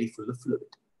with a belly full of fluid.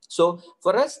 So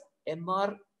for us,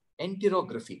 MR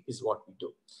enterography is what we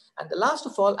do. And the last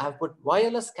of all, I have put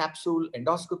wireless capsule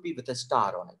endoscopy with a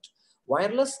star on it.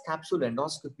 Wireless capsule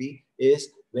endoscopy is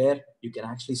where you can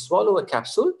actually swallow a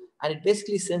capsule and it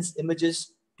basically sends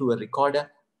images to a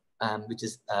recorder which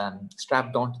is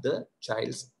strapped onto the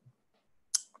child's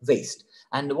waist.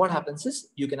 And what happens is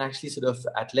you can actually sort of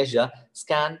at leisure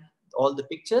scan all the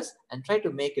pictures and try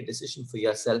to make a decision for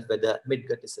yourself whether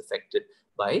midgut is affected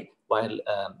by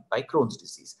Crohn's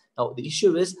disease. Now, the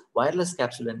issue is wireless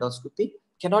capsule endoscopy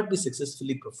cannot be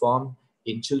successfully performed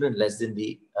in children less than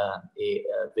the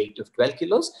weight of 12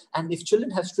 kilos. And if children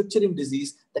have stricturing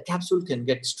disease, the capsule can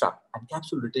get stuck and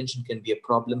capsule retention can be a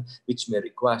problem which may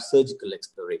require surgical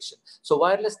exploration. So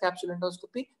wireless capsule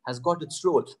endoscopy has got its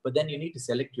role, but then you need to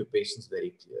select your patients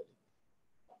very clearly.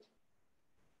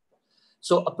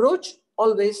 So approach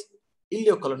always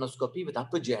ileocolonoscopy with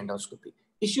upper GI endoscopy.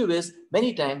 issue is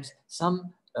many times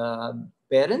some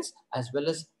parents as well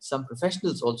as some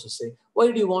professionals also say,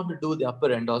 why do you want to do the upper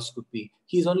endoscopy?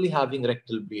 He's only having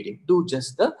rectal bleeding. Do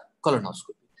just the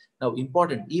colonoscopy. Now,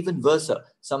 important, even versa,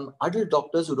 some adult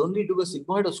doctors would only do a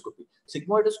sigmoidoscopy.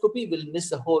 Sigmoidoscopy will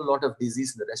miss a whole lot of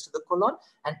disease in the rest of the colon.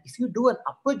 And if you do an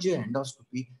upper GI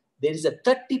endoscopy, there is a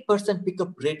 30%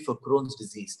 pickup rate for Crohn's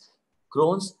disease.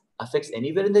 Crohn's affects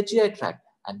anywhere in the GI tract,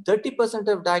 and 30%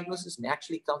 of diagnosis may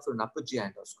actually come from an upper GI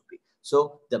endoscopy.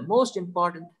 So the most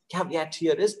important caveat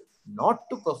here is not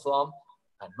to perform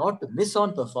and not to miss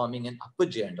on performing an upper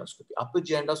GI endoscopy. Upper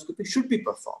GI endoscopy should be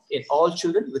performed in all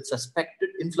children with suspected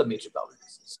inflammatory bowel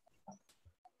disease.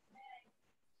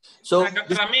 So,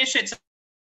 Dr. Ramesh, it's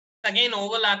again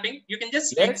overlapping. You can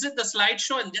just exit the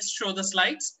slideshow and just show the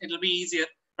slides. It'll be easier.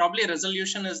 Probably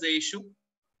resolution is the issue.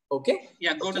 Okay.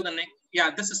 Yeah, go to the next.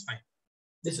 Yeah, this is fine.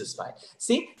 This is fine.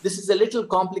 See, this is a little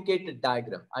complicated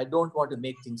diagram. I don't want to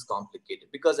make things complicated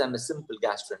because I'm a simple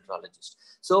gastroenterologist.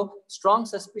 So, strong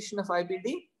suspicion of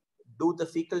IBD, do the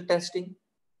fecal testing,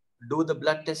 do the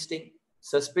blood testing,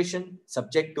 suspicion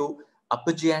subject to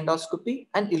upper GI endoscopy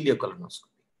and ileocolonoscopy.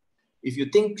 If you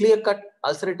think clear-cut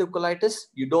ulcerative colitis,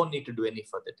 you don't need to do any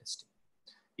further testing.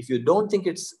 If you don't think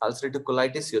it's ulcerative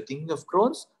colitis, you're thinking of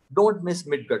Crohn's, don't miss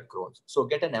mid-gut Crohn's. So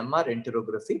get an MR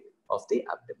enterography of the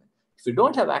abdomen. If you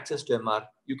don't have access to MR,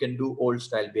 you can do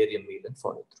old-style barium meal and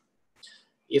follow through.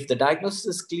 If the diagnosis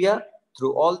is clear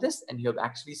through all this and you have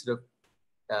actually sort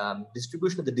of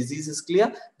distribution of the disease is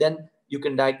clear, then you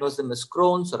can diagnose them as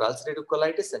Crohn's or ulcerative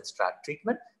colitis and start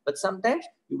treatment. But sometimes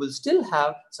you will still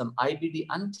have some IBD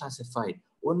unclassified,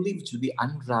 only which will be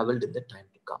unraveled in the time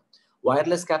to come.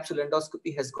 Wireless capsule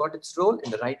endoscopy has got its role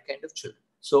in the right kind of children.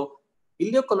 So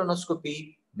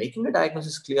ileocolonoscopy, making a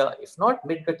diagnosis clear, if not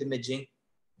mid-gut imaging,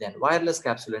 then wireless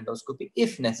capsule endoscopy,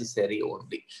 if necessary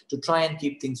only, to try and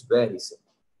keep things very simple.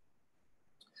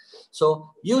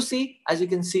 So you see, as you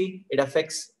can see, it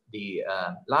affects the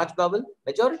large bowel.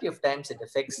 Majority of times it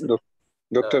affects...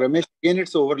 Dr. Ramesh, again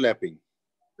it's overlapping.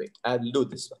 Wait, I will do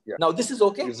this one. Yeah. Now this is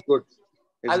okay? It's good.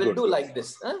 I will do like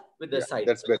this with the side.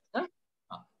 That's better.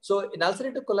 So in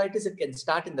ulcerative colitis, it can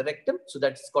start in the rectum. So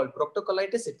that's called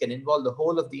proctocolitis. It can involve the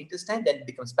whole of the intestine. Then it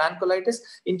becomes pancolitis.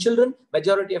 In children,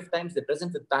 majority of times they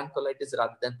present with pancolitis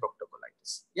rather than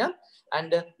proctocolitis. Yeah.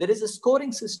 And there is a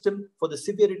scoring system for the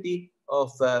severity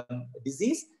of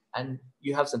disease. And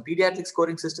you have some pediatric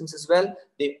scoring systems as well.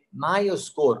 The Mayo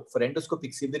score for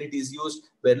endoscopic severity is used.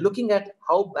 We're looking at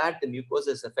how bad the mucosa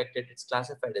is affected. It's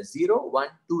classified as 0, 1,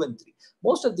 2, and 3.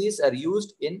 Most of these are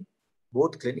used in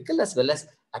both clinical as well as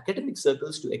academic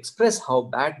circles to express how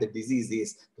bad the disease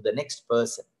is to the next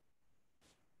person.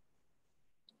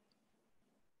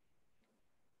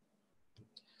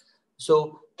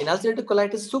 So in ulcerative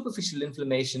colitis, superficial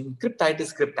inflammation,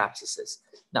 cryptitis, crypt abscesses.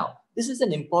 Now, this is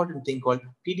an important thing called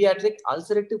pediatric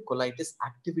ulcerative colitis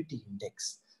activity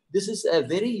index. This is a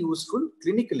very useful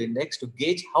clinical index to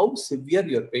gauge how severe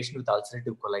your patient with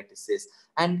ulcerative colitis is.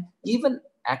 And even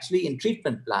actually in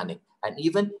treatment planning and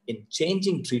even in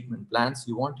changing treatment plans,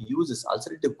 you want to use this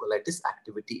ulcerative colitis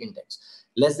activity index.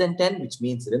 Less than 10, which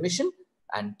means remission,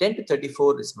 and 10 to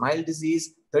 34 is mild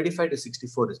disease, 35 to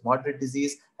 64 is moderate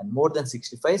disease, and more than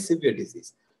 65 severe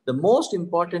disease. The most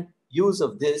important use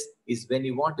of this is when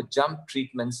you want to jump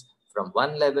treatments from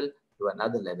one level to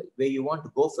another level, where you want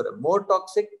to go for a more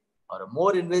toxic or a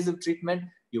more invasive treatment.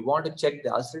 You want to check the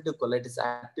ulcerative colitis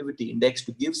activity index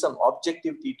to give some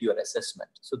objectivity to your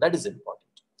assessment. So that is important.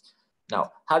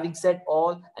 Now, having said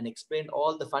all and explained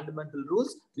all the fundamental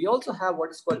rules, we also have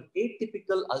what is called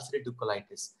atypical ulcerative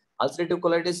colitis. Ulcerative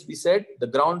colitis, we said, the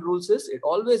ground rules is it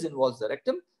always involves the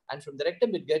rectum, and from the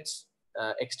rectum it gets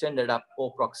extended up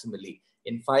proximally.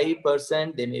 In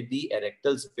 5%, there may be a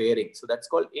rectal sparing. So that's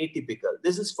called atypical.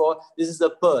 This is a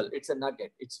pearl. It's a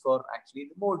nugget. It's for actually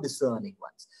the more discerning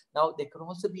ones. Now, there can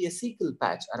also be a cecal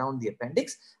patch around the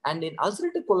appendix. And in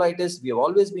ulcerative colitis, we have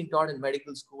always been taught in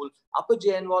medical school, upper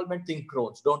GI involvement, think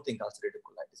Crohn's, don't think ulcerative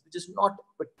colitis, which is not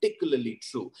particularly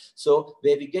true. So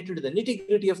where we get into the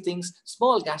nitty-gritty of things,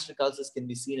 small gastric ulcers can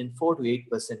be seen in 4 to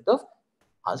 8% of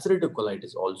ulcerative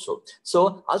colitis also.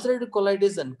 So ulcerative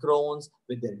colitis and Crohn's,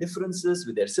 with their differences,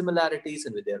 with their similarities,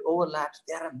 and with their overlaps,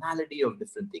 they are a malady of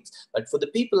different things. But for the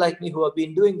people like me who have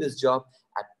been doing this job,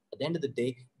 at the end of the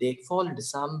day, they fall into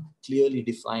some clearly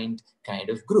defined kind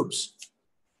of groups.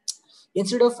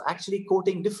 Instead of actually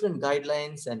quoting different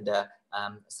guidelines and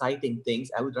citing things,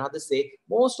 I would rather say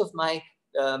most of my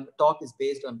talk is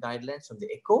based on guidelines from the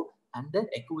ECHO, and then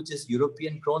ECHO, which is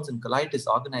European Crohn's and Colitis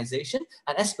Organization,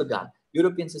 and ESPGHAN,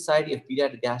 European Society of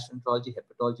Pediatric Gastroenterology,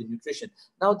 Hepatology, and Nutrition.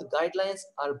 Now, the guidelines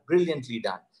are brilliantly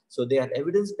done. So they are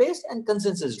evidence-based and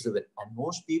consensus-driven, and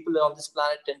most people on this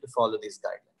planet tend to follow these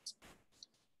guidelines.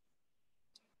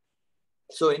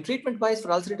 So in treatment-wise for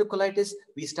ulcerative colitis,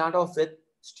 we start off with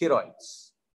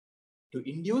steroids to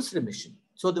induce remission.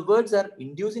 So the words are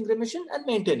inducing remission and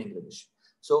maintaining remission.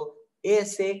 So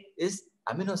ASA is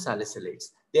aminosalicylates.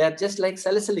 They are just like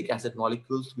salicylic acid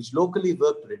molecules which locally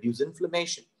work to reduce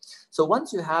inflammation. So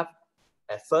once you have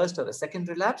a first or a second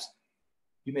relapse,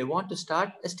 you may want to start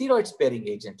a steroid-sparing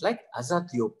agent like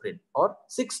azathioprine or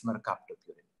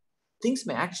 6-mercaptopurine. Things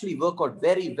may actually work out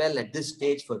very well at this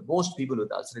stage for most people with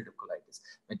ulcerative colitis.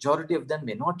 Majority of them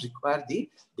may not require the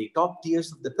top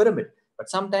tiers of the pyramid. But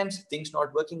sometimes things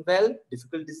not working well,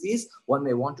 difficult disease, one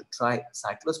may want to try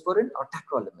cyclosporin or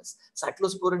tacrolimus.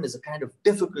 Cyclosporin is a kind of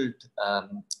difficult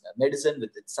medicine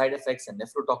with its side effects and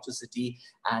nephrotoxicity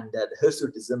and the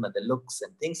hirsutism and the looks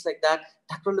and things like that.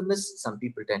 Tacrolimus, some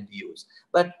people tend to use.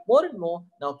 But more and more,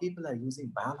 now people are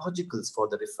using biologicals for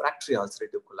the refractory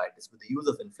ulcerative colitis with the use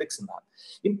of infliximab.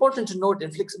 Important to note,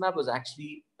 infliximab was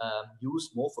actually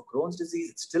used more for Crohn's disease.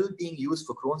 It's still being used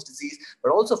for Crohn's disease,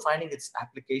 but also finding its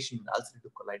application in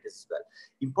ulcerative colitis as well.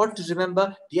 Important to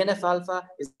remember, TNF-alpha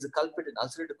is the culprit in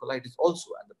ulcerative colitis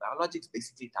also, and the biologics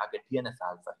basically target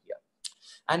TNF-alpha here.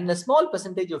 And in a small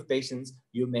percentage of patients,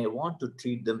 you may want to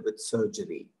treat them with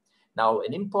surgery. Now,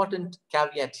 an important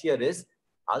caveat here is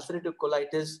ulcerative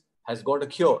colitis has got a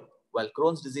cure, while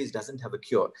Crohn's disease doesn't have a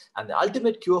cure. And the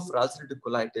ultimate cure for ulcerative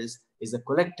colitis is a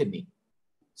colectomy,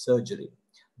 surgery.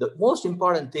 The most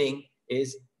important thing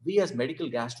is we as medical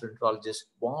gastroenterologists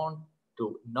want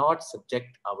to not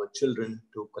subject our children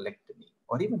to colectomy,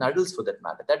 or even adults for that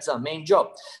matter. That's our main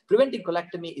job. Preventing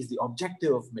colectomy is the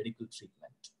objective of medical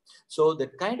treatment. So the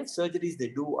kind of surgeries they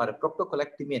do are a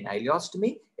proctocolectomy and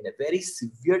ileostomy in a very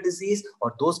severe disease,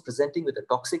 or those presenting with a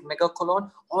toxic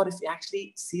megacolon, or if you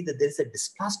actually see that there is a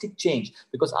dysplastic change,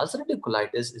 because ulcerative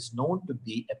colitis is known to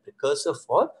be a precursor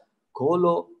for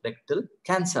colorectal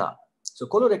cancer. So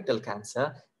colorectal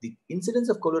cancer, the incidence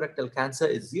of colorectal cancer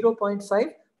is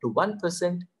 0.5 to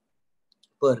 1%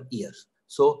 per year.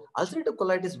 So ulcerative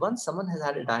colitis, once someone has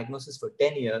had a diagnosis for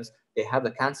 10 years, they have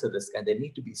a cancer risk and they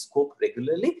need to be scoped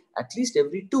regularly, at least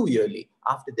every 2 yearly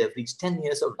after they've reached 10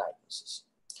 years of diagnosis.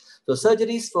 So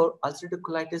surgeries for ulcerative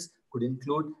colitis could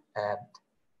include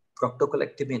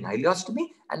proctocolectomy and ileostomy,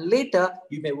 and later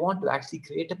you may want to actually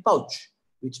create a pouch,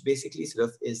 which basically sort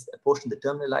of is a portion of the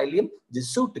terminal ileum, which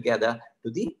is sewed together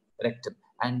to the rectum.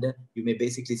 And you may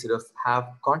basically sort of have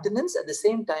continence at the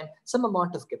same time, some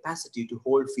amount of capacity to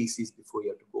hold feces before you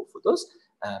have to go for those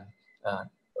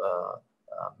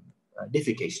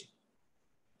defecation.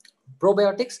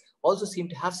 Probiotics also seem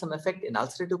to have some effect in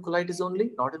ulcerative colitis only,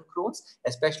 not in Crohn's,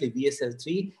 especially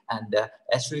VSL3 and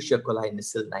Escherichia coli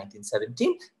Nissl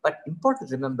 1917. But important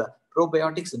to remember,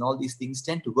 probiotics and all these things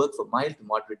tend to work for mild to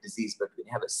moderate disease, but when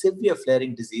you have a severe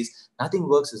flaring disease, nothing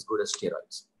works as good as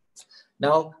steroids.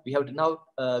 Now, we have to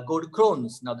go to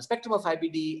Crohn's. Now, the spectrum of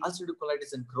IBD, ulcerative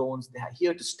colitis and Crohn's, they are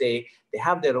here to stay. They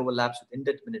have their overlaps with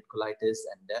indeterminate colitis.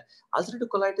 And ulcerative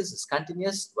colitis is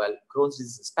continuous, while Crohn's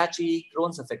disease is patchy.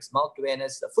 Crohn's affects mouth to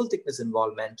anus, full thickness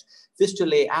involvement.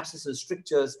 Fistulae, abscesses,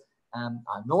 strictures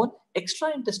are known.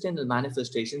 Extraintestinal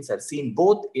manifestations are seen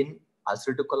both in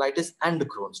ulcerative colitis and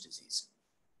Crohn's disease.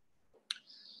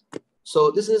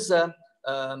 So this is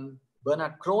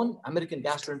Bernard Crohn, American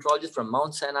gastroenterologist from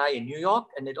Mount Sinai in New York,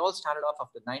 and it all started off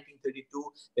after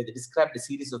 1932, where they described a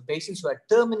series of patients who had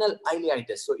terminal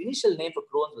ileitis. So initial name for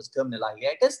Crohn's was terminal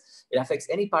ileitis. It affects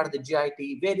any part of the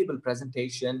GIT, variable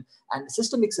presentation, and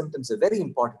systemic symptoms are very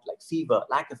important, like fever,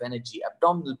 lack of energy,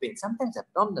 abdominal pain, sometimes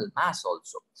abdominal mass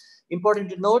also.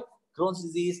 Important to note, Crohn's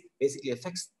disease basically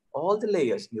affects all the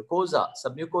layers, mucosa,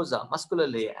 submucosa, muscular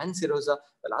layer, and serosa,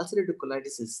 while ulcerative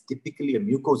colitis is typically a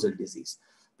mucosal disease.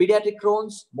 Pediatric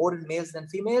Crohn's, more in males than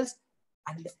females.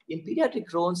 And in pediatric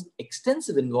Crohn's,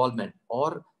 extensive involvement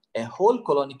or a whole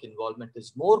colonic involvement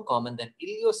is more common than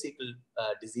ileocecal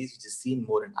disease, which is seen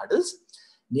more in adults.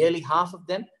 Nearly half of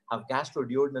them have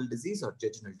gastroduodenal disease or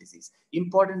jejunal disease.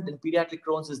 Important in pediatric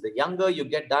Crohn's is the younger you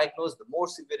get diagnosed, the more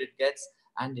severe it gets,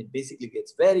 and it basically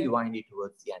gets very windy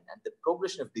towards the end, and the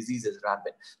progression of disease is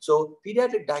rapid. So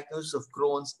pediatric diagnosis of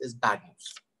Crohn's is bad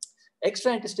news.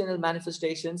 Extraintestinal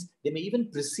manifestations, they may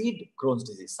even precede Crohn's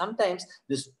disease. Sometimes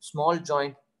this small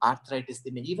joint arthritis,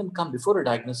 they may even come before a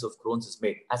diagnosis of Crohn's is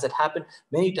made, as it happened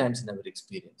many times in our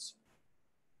experience.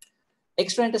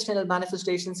 Extraintestinal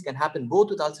manifestations can happen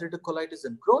both with ulcerative colitis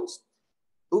and Crohn's,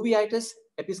 uveitis,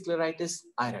 episcleritis,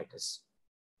 iritis.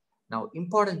 Now,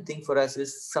 important thing for us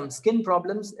is some skin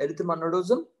problems, erythema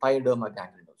nodosum, pyoderma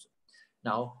gangrenosum.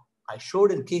 Now, I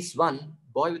showed in case 1,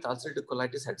 boy with ulcerative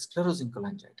colitis had sclerosing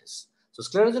cholangitis. So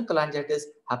sclerosing cholangitis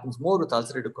happens more with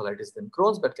ulcerative colitis than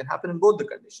Crohn's, but can happen in both the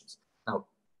conditions. Now,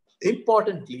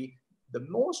 importantly, the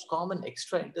most common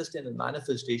extraintestinal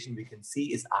manifestation we can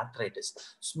see is arthritis,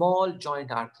 small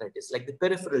joint arthritis, like the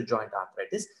peripheral joint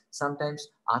arthritis, sometimes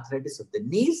arthritis of the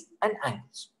knees and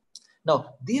ankles.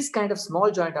 Now, these kind of small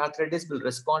joint arthritis will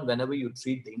respond whenever you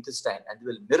treat the intestine and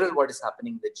will mirror what is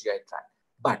happening in the GI tract.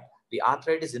 But the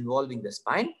arthritis involving the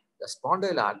spine, the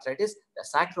spondyloarthritis, the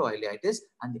sacroiliitis,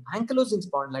 and the ankylosing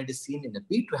spondylitis seen in a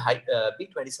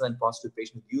B27 positive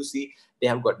patient with UC, they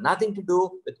have got nothing to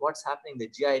do with what's happening in the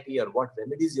GIT or what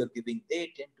remedies you're giving.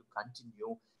 They tend to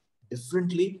continue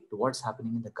differently to what's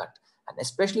happening in the gut. And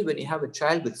especially when you have a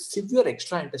child with severe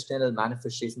extraintestinal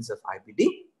manifestations of IBD,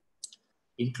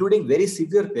 including very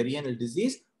severe perianal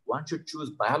disease, one should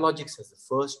choose biologics as the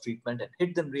first treatment and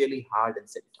hit them really hard and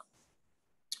set it up.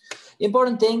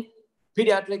 Important thing,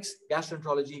 pediatrics,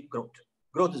 gastroenterology, growth.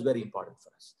 Growth is very important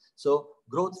for us. So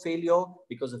growth failure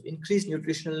because of increased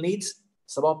nutritional needs,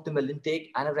 suboptimal intake,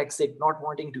 anorexic, not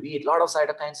wanting to eat, a lot of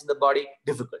cytokines in the body,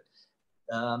 difficult.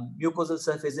 Mucosal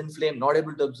surface inflamed, not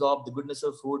able to absorb the goodness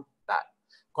of food, bad.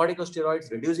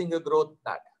 Corticosteroids, reducing your growth,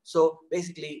 bad. So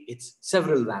basically, it's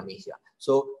several whammy here.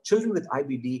 So children with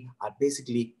IBD are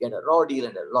basically get a raw deal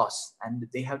and a loss, and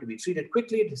they have to be treated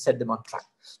quickly to set them on track.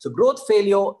 So growth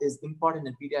failure is important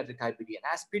in pediatric IBD. And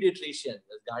as pediatricians,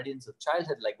 as guardians of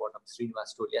childhood, like what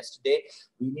Srinivasan told yesterday,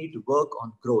 we need to work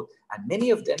on growth. And many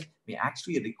of them may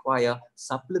actually require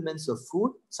supplements of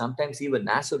food, sometimes even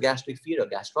nasogastric feed or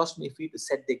gastrostomy feed to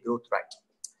set their growth right.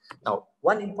 Now,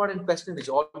 one important question which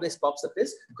always pops up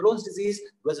is Crohn's disease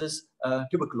versus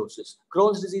tuberculosis.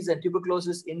 Crohn's disease and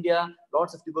tuberculosis, India,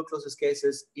 lots of tuberculosis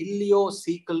cases,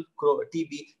 ileocecal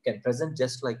TB can present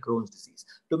just like Crohn's disease.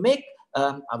 To make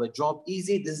our job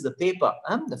easy, this is the paper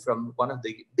from one of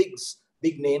the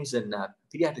big names in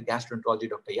pediatric gastroenterology,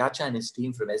 Dr. Yacha and his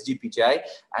team from SGPGI.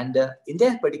 And in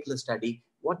their particular study,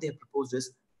 what they have proposed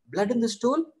is blood in the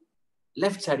stool,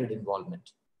 left-sided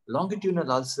involvement, longitudinal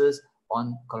ulcers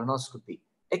on colonoscopy,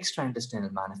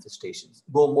 extraintestinal manifestations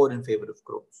go more in favor of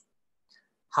Crohn's.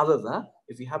 However,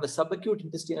 if you have a subacute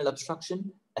intestinal obstruction,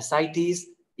 ascites,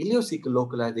 ileocecal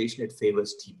localization, it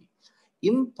favors TB.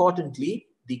 Importantly,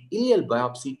 the ileal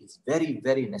biopsy is very,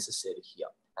 very necessary here.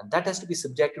 And that has to be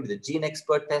subjected to the gene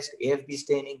expert test, AFP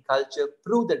staining, culture,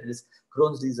 prove that it is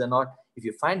Crohn's disease or not. If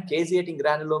you find caseating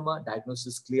granuloma,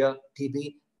 diagnosis clear,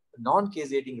 TB,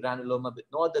 non-caseating granuloma with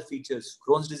no other features,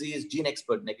 Crohn's disease, gene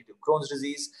expert negative Crohn's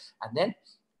disease. And then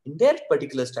in their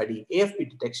particular study, AFP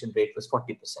detection rate was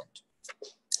 40%.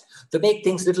 To make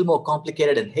things a little more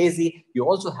complicated and hazy, you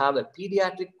also have a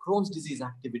pediatric Crohn's disease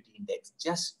activity index,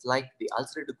 just like the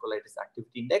ulcerative colitis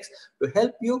activity index, to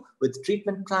help you with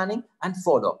treatment planning and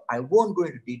follow-up. I won't go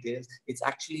into details. It's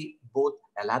actually both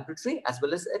a laboratory as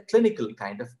well as a clinical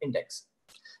kind of index.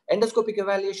 Endoscopic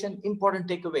evaluation, important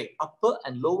takeaway, upper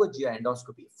and lower GI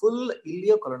endoscopy, full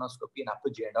ileocolonoscopy and upper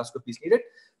GI endoscopy is needed.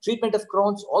 Treatment of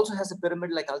Crohn's also has a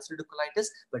pyramid like ulcerative colitis,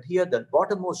 but here the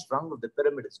bottommost rung of the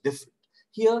pyramid is different.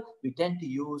 Here, we tend to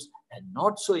use a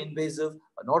not so invasive,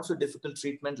 a not so difficult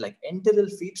treatment like enteral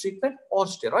feed treatment or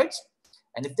steroids.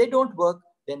 And if they don't work,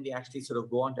 then we actually sort of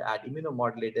go on to add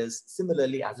immunomodulators,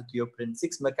 similarly azathioprine,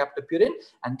 6-mercaptopurine.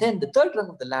 And then the third rung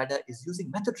of the ladder is using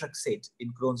methotrexate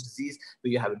in Crohn's disease,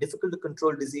 where you have a difficult to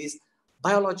control disease.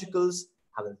 Biologicals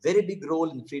have a very big role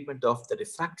in the treatment of the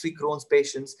refractory Crohn's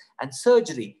patients, and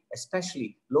surgery,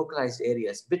 especially localized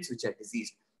areas, bits which are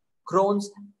diseased.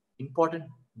 Crohn's, important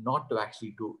not to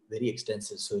actually do very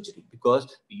extensive surgery because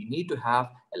we need to have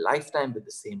a lifetime with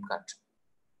the same gut.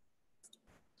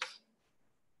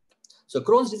 So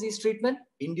Crohn's disease treatment,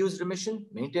 induced remission,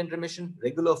 maintained remission,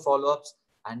 regular follow-ups,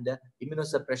 and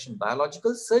immunosuppression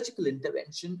biological, surgical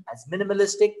intervention as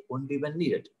minimalistic only when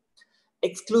needed.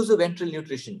 Exclusive enteral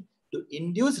nutrition. To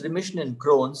induce remission in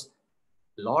Crohn's,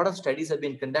 a lot of studies have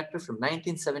been conducted from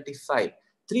 1975.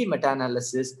 3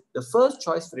 meta-analyses. The first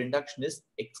choice for induction is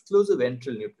exclusive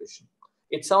enteral nutrition.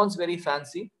 It sounds very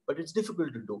fancy, but it's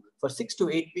difficult to do. For 6 to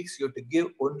 8 weeks, you have to give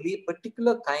only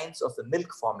particular kinds of the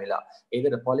milk formula,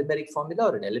 either a polymeric formula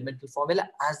or an elemental formula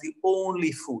as the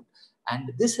only food.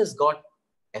 And this has got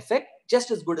effect just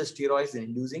as good as steroids in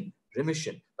inducing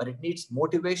remission, but it needs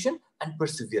motivation and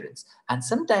perseverance. And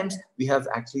sometimes we have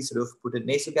actually sort of put in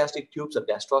nasogastric tubes or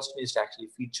gastrostomies to actually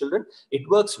feed children. It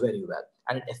works very well,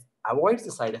 and it avoids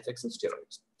the side effects of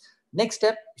steroids. Next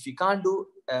step, if you can't do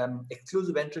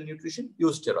exclusive enteral nutrition,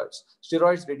 use steroids.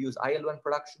 Steroids reduce IL-1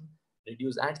 production,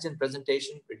 reduce antigen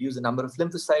presentation, reduce the number of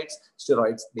lymphocytes.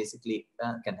 Steroids basically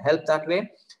can help that way.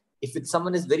 If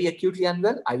someone is very acutely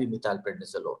unwell, IV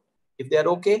methylprednisolone. If they are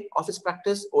okay, office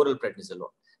practice, oral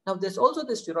prednisolone. Now, there's also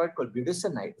this steroid called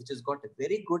budesonide, which has got a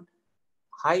very good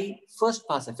high first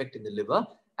pass effect in the liver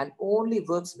and only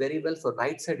works very well for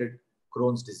right-sided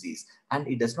Crohn's disease. And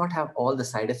it does not have all the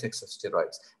side effects of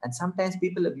steroids. And sometimes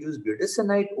people have used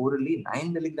budesonide orally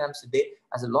 9 milligrams a day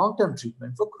as a long-term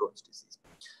treatment for Crohn's disease.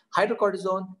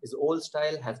 Hydrocortisone is old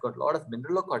style, has got a lot of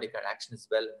mineralocorticoid action as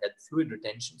well and fluid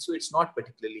retention, so it's not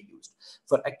particularly used.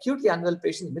 For acutely unwell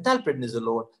patients,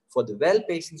 methylprednisolone. For the well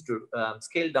patients to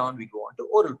scale down, we go on to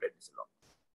oral prednisolone.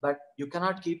 But you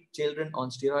cannot keep children on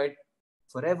steroid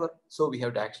forever, so we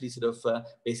have to actually sort of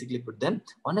basically put them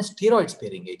on a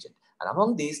steroid-sparing agent. And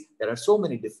among these, there are so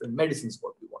many different medicines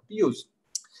what we want to use.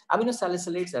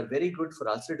 Aminosalicylates are very good for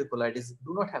ulcerative colitis,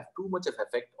 do not have too much of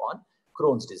effect on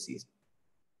Crohn's disease.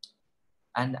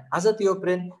 And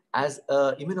azathioprine as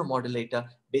an immunomodulator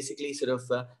basically sort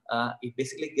of it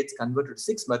basically gets converted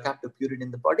to 6-mercaptopurine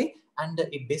in the body, and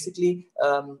it basically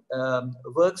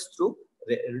works through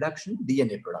reduction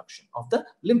DNA production of the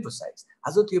lymphocytes.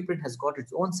 Azathioprine has got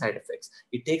its own side effects.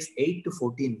 It takes 8 to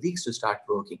 14 weeks to start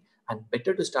working, and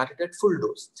better to start it at full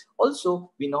dose. Also,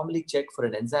 we normally check for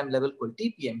an enzyme level called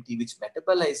TPMT, which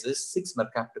metabolizes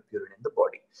 6-mercaptopurine in the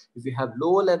body. If you have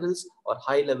low levels or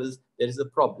high levels, there is a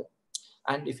problem.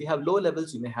 And if you have low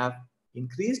levels, you may have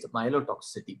increased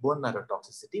myelotoxicity, bone marrow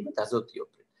toxicity with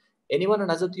azathioprine. Anyone on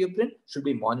azathioprine should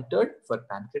be monitored for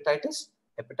pancreatitis,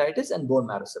 hepatitis, and bone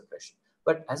marrow suppression.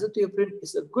 But azathioprine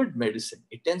is a good medicine.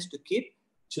 It tends to keep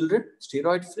children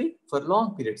steroid-free for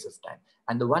long periods of time.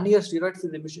 And the 1-year steroid-free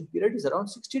remission period is around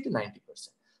 60 to 90%.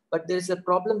 But there is a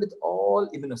problem with all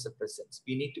immunosuppressants.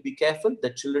 We need to be careful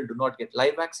that children do not get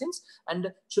live vaccines,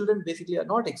 and children basically are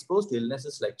not exposed to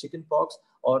illnesses like chickenpox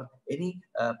or any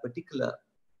particular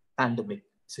pandemic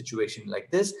situation like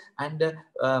this. And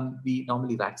we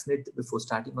normally vaccinate before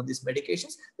starting on these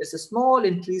medications. There's a small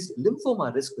increased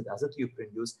lymphoma risk with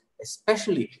azathioprine use,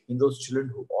 especially in those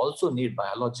children who also need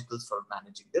biologicals for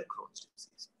managing their Crohn's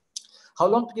disease. How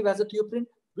long to give azathioprine?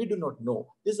 We do not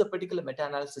know. This is a particular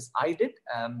meta-analysis I did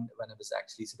when I was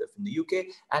actually sort of in the UK.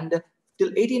 And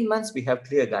till 18 months, we have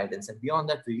clear guidance. And beyond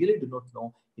that, we really do not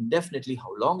know indefinitely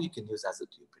how long you can use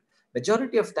azathioprine.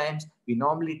 Majority of times, we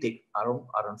normally take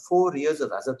around 4 years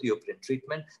of azathioprine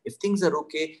treatment. If things are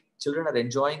okay, children are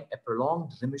enjoying a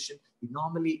prolonged remission, we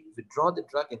normally withdraw the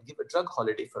drug and give a drug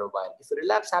holiday for a while. If a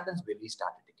relapse happens, we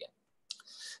restart it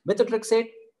again. Methotrexate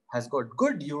has got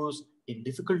good use in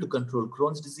difficult to control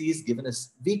Crohn's disease given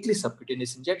as weekly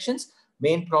subcutaneous injections.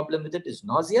 Main problem with it is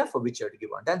nausea, for which you have to give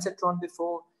ondansetron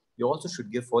before. You also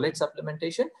should give folate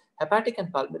supplementation. Hepatic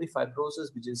and pulmonary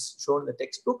fibrosis, which is shown in the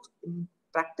textbook, in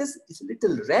practice is a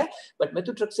little rare, but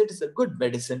methotrexate is a good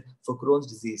medicine for Crohn's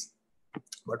disease.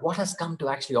 But what has come to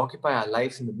actually occupy our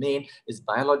lives in the main is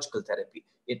biological therapy.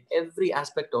 In every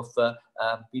aspect of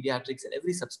pediatrics and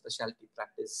every subspecialty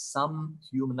practice, some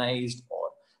humanized or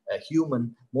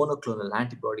human monoclonal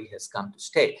antibody has come to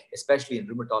stay, especially in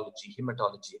rheumatology,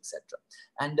 hematology, etc.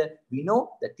 And we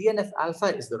know that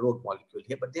TNF-alpha is the rogue molecule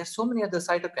here, but there are so many other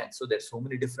cytokines. So there are so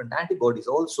many different antibodies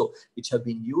also which have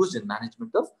been used in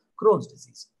management of Crohn's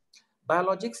disease.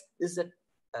 Biologics is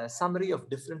a summary of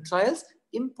different trials.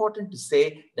 Important to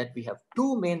say that we have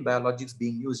 2 main biologics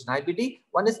being used in IBD.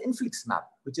 One is infliximab,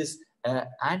 which is an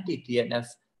anti-TNF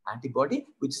antibody,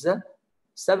 which is a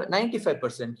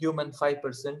 95% human,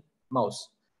 5% mouse.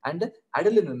 And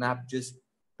adalimumab, which is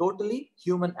totally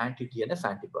human anti-TNF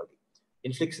antibody.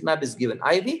 Infliximab is given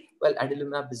IV, while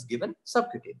adalimumab is given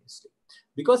subcutaneously.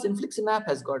 Because infliximab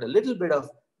has got a little bit of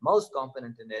mouse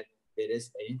component in it, there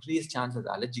is an increased chance of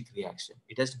allergic reaction.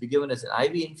 It has to be given as an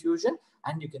IV infusion,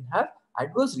 and you can have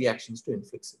adverse reactions to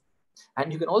infliximab.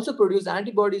 And you can also produce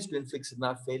antibodies to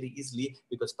infliximab fairly easily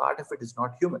because part of it is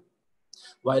not human.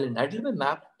 While in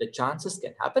adalimumab, the chances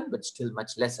can happen, but still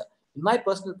much lesser. In my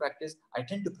personal practice, I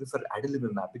tend to prefer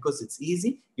adalimumab because it's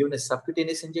easy, given a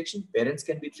subcutaneous injection, parents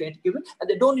can be trained to give it, and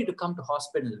they don't need to come to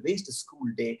hospital and waste a school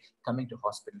day coming to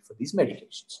hospital for these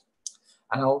medications.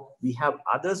 And now we have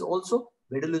others also.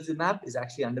 Vedolizumab is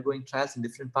actually undergoing trials in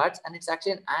different parts, and it's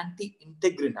actually an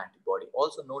anti-integrin antibody,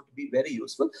 also known to be very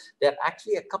useful. There are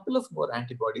actually a couple of more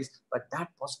antibodies, but that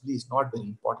possibly is not very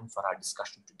important for our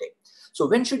discussion today. So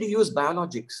when should you use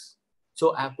biologics?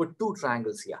 So I have put 2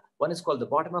 triangles here. One is called the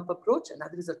bottom-up approach, and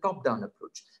another is a top-down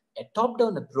approach. A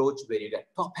top-down approach where you get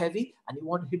top-heavy and you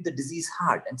want to hit the disease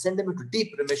hard and send them into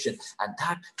deep remission, and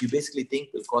that you basically think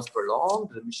will cause prolonged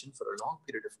remission for a long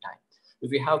period of time. If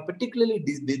we have particularly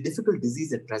difficult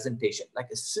disease at presentation, like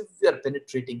a severe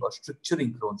penetrating or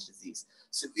stricturing Crohn's disease,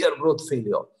 severe growth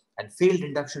failure, and failed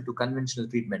induction to conventional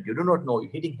treatment. You do not know,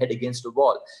 you're hitting head against a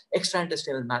wall.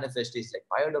 Extraintestinal manifestations like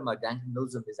pyoderma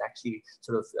gangrenosum is actually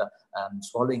sort of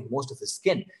swallowing most of the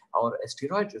skin, or a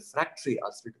steroid refractory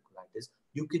ulcerative colitis,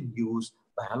 you can use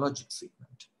biologic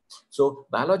treatment. So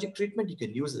biologic treatment you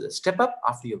can use as a step up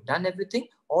after you've done everything,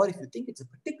 or if you think it's a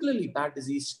particularly bad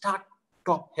disease, start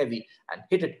top heavy and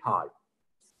hit it hard.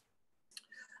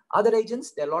 Other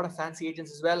agents, there are a lot of fancy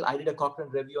agents as well. I did a Cochrane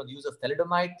review on the use of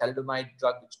thalidomide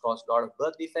drug which caused a lot of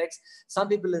birth defects. Some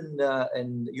people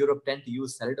in Europe tend to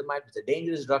use thalidomide, which is a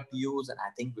dangerous drug to use, and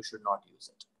I think we should not use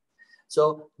it.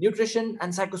 So nutrition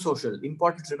and psychosocial,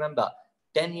 important to remember.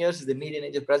 10 years is the median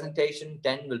age of presentation,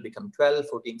 10 will become 12,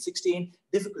 14, 16,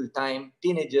 difficult time,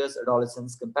 teenagers,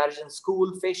 adolescents, comparison,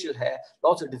 school, facial hair,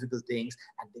 lots of difficult things,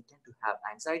 and they tend to have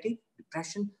anxiety,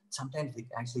 depression, sometimes they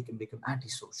actually can become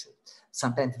antisocial,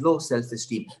 sometimes low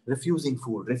self-esteem, refusing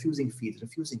food, refusing feeds,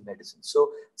 refusing medicine.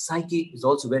 So psyche is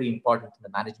also very important in the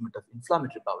management of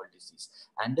inflammatory bowel disease,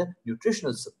 and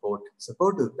nutritional support,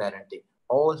 supportive parenting,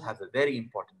 all have a very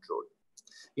important role.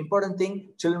 Important thing,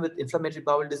 children with inflammatory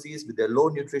bowel disease with their low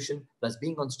nutrition plus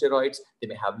being on steroids, they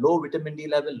may have low vitamin D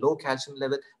level, low calcium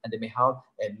level, and they may have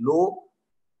a low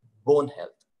bone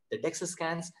health. The DEXA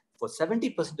scans for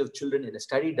 70% of children in a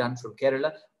study done from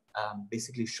Kerala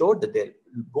basically showed that their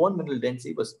bone mineral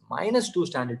density was -2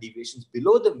 standard deviations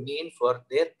below the mean for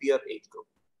their peer age group.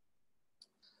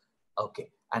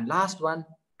 Okay, and last one,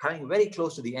 coming very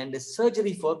close to the end, is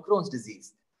surgery for Crohn's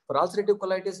disease. For ulcerative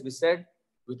colitis, we said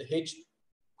with the H,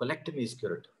 colectomy is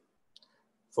curative.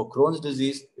 For Crohn's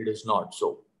disease, it is not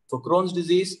so. For Crohn's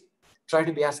disease, try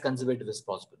to be as conservative as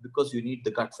possible because you need the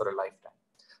gut for a lifetime.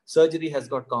 Surgery has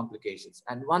got complications.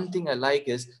 And one thing I like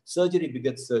is surgery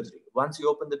begets surgery. Once you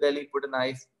open the belly, put a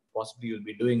knife, possibly you'll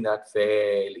be doing that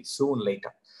fairly soon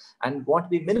later. And want to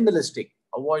be minimalistic,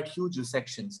 avoid huge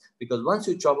resections, because once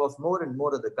you chop off more and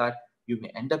more of the gut, you may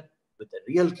end up with a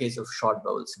real case of short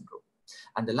bowel syndrome.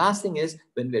 And the last thing is,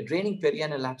 when we're draining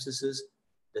perianal abscesses,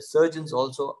 the surgeons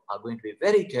also are going to be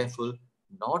very careful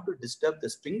not to disturb the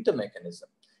sphincter mechanism.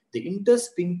 The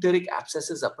intersphincteric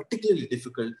abscesses are particularly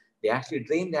difficult. They actually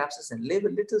drain the abscess and leave a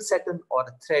little seton or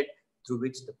a thread through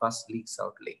which the pus leaks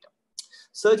out later.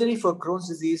 Surgery for Crohn's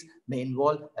disease may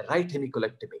involve a right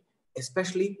hemicolectomy,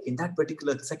 especially in that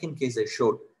particular second case I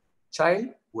showed. Child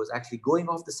who was actually going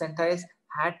off the centiles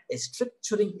had a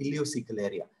stricturing ileocecal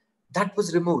area. That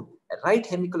was removed. A right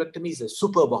hemicolectomy is a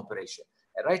superb operation.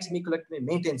 A right hemicolectomy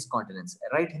maintains continence.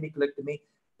 A right hemicolectomy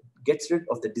gets rid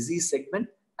of the disease segment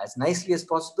as nicely as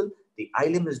possible. The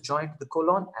ileum is joined to the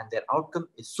colon and their outcome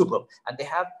is superb. And they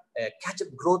have a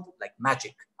catch-up growth like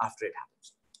magic after it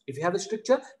happens. If you have a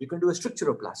stricture, you can do a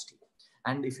stricturoplasty.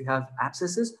 And if you have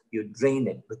abscesses, you drain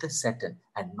it with a seton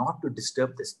and not to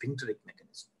disturb the sphincteric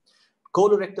mechanism.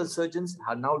 Colorectal surgeons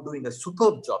are now doing a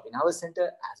superb job in our center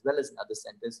as well as in other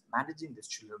centers managing these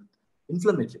children with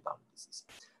inflammatory bowel disease.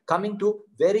 Coming to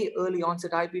very early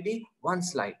onset IBD, one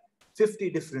slide, 50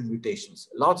 different mutations.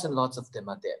 Lots and lots of them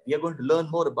are there. We are going to learn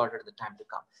more about it at the time to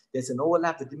come. There's an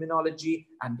overlap with immunology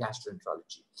and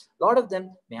gastroenterology. A lot of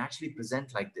them may actually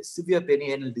present like this: severe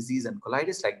perianal disease and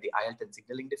colitis, like the IL-10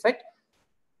 signaling defect.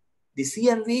 The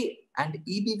CMV and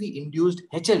EBV induced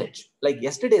HLH, like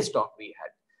yesterday's talk we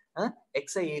had.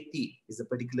 XIAP is a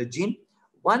particular gene.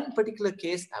 One particular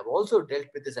case I've also dealt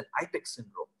with is an IPEC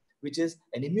syndrome, which is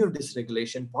an immune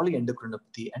dysregulation,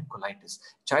 polyendocrinopathy, and colitis.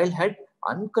 Child had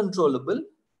uncontrollable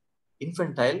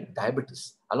infantile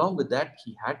diabetes. Along with that,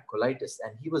 he had colitis,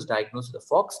 and he was diagnosed with a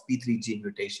FOXP3 gene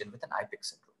mutation with an IPEC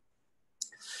syndrome.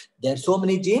 There are so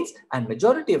many genes, and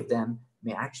majority of them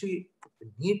may actually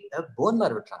need a bone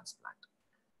marrow transplant.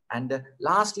 And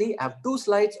lastly, I have two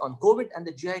slides on COVID and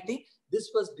the GIT. This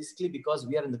was basically because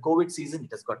we are in the COVID season.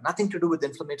 It has got nothing to do with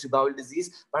inflammatory bowel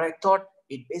disease, but I thought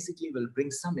it basically will bring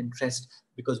some interest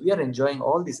because we are enjoying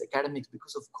all these academics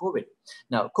because of COVID.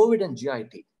 Now, COVID and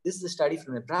GIT. This is a study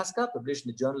from Nebraska published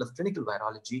in the Journal of Clinical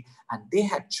Virology, and they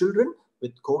had children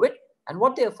with COVID, and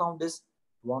what they have found is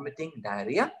vomiting,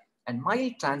 diarrhea, and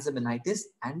mild transaminitis,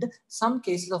 and some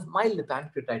cases of mild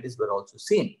pancreatitis were also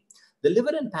seen. The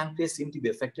liver and pancreas seem to be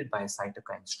affected by a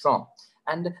cytokine storm.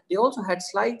 And they also had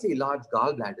slightly large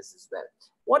gallbladders as well.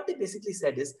 What they basically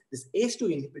said is this ACE2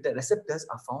 inhibitor receptors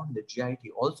are found in the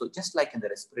GIT also, just like in the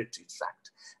respiratory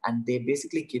tract. And they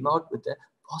basically came out with a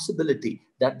possibility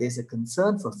that there's a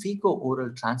concern for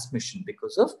fecal-oral transmission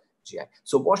because of GI.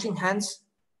 So washing hands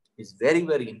is very,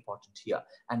 very important here.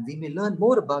 And we may learn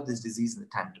more about this disease in the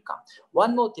time to come.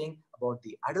 One more thing about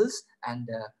the adults and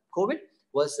COVID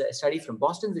was a study from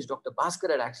Boston, which Dr. Bhaskar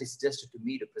had actually suggested to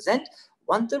me to present.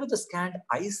 1/3 of the scanned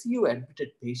ICU admitted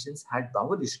patients had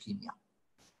bowel ischemia.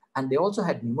 And they also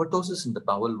had pneumatosis in the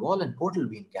bowel wall and portal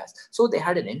vein gas. So they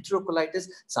had an enterocolitis.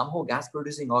 Somehow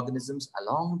gas-producing organisms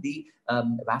along the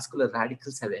vascular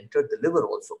radicals have entered the liver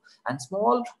also. And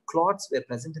small clots were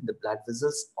present in the blood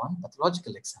vessels on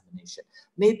pathological examination.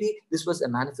 Maybe this was a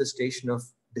manifestation of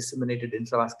disseminated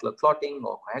intravascular clotting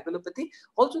or coagulopathy.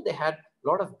 Also, they had a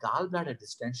lot of gallbladder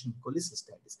distension,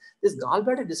 cholecystitis. This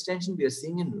gallbladder distension we are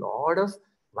seeing in a lot of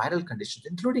viral conditions,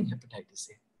 including hepatitis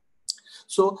A.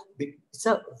 So it's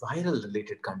a viral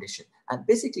related condition. And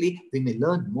basically, we may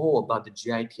learn more about the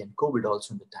GIT and COVID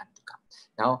also in the time to come.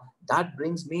 Now, that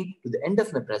brings me to the end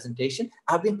of my presentation.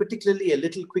 I've been particularly a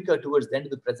little quicker towards the end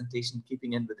of the presentation,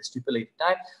 keeping in with the stipulated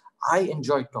time. I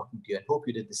enjoyed talking to you and hope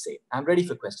you did the same. I'm ready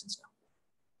for questions now.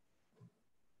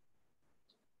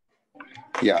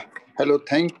 Yeah. Hello.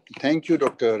 Thank you,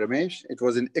 Dr. Ramesh. It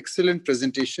was an excellent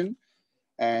presentation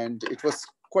and it was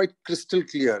quite crystal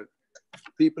clear.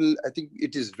 People, I think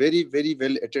it is very, very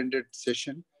well attended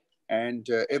session and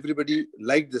everybody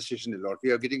liked the session a lot.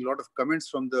 We are getting a lot of comments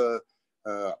from the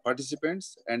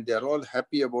participants and they are all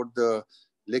happy about the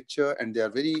lecture and they are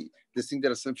very,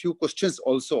 there are some few questions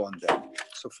also on that.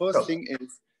 So first thing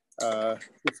is to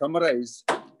summarize,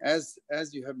 as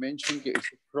you have mentioned, it's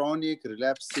a chronic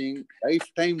relapsing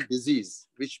lifetime disease,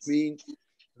 which means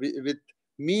with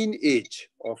mean age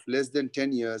of less than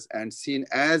 10 years and seen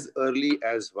as early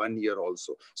as 1 year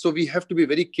also. So we have to be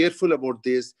very careful about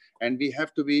this and we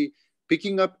have to be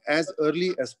picking up as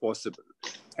early as possible.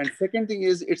 And second thing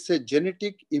is it's a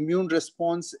genetic immune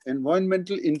response,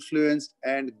 environmental influence,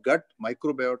 and gut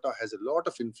microbiota has a lot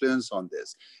of influence on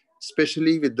this,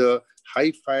 especially with the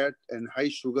high fat and high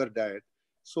sugar diet.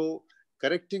 So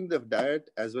correcting the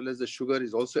diet as well as the sugar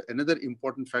is also another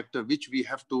important factor which we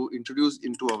have to introduce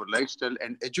into our lifestyle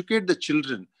and educate the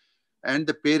children and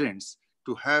the parents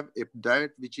to have a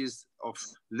diet which is of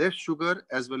less sugar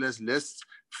as well as less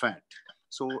fat.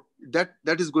 So that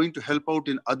is going to help out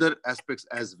in other aspects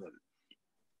as well.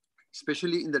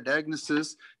 Especially in the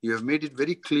diagnosis, you have made it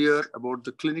very clear about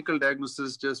the clinical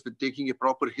diagnosis just with taking a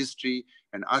proper history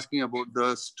and asking about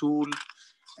the stool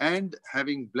and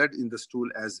having blood in the stool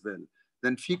as well.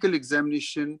 Then fecal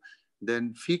examination,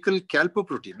 then fecal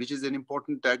calpoprotein, which is an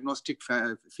important diagnostic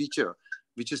feature,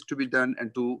 which is to be done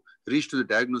and to reach to the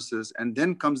diagnosis. And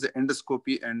then comes the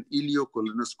endoscopy and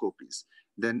ileocolonoscopies.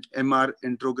 Then MR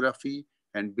enterography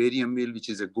and barium meal, which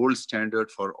is a gold standard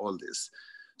for all this.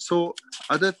 So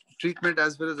other treatment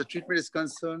as well as the treatment is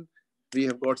concerned, we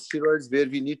have got steroids where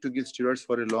we need to give steroids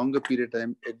for a longer period of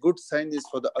time. A good sign is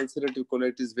for the ulcerative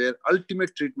colitis where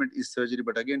ultimate treatment is surgery.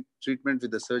 But again, treatment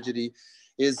with the surgery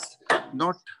is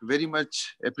not very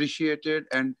much appreciated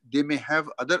and they may have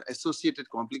other associated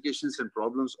complications and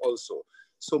problems also.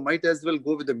 So might as well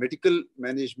go with the medical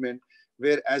management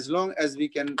where as long as we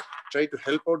can try to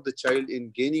help out the child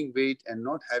in gaining weight and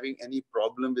not having any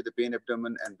problem with the pain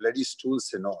abdomen and bloody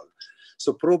stools and all.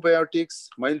 So probiotics,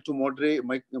 mild to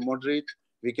moderate,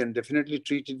 we can definitely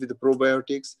treat it with the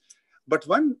probiotics. But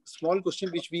one small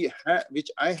question which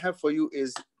I have for you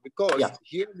is because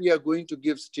here we are going to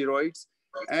give steroids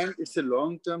and it's a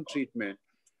long-term treatment.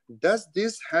 Does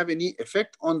this have any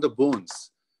effect on the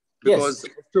bones? Because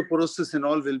osteoporosis and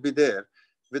all will be there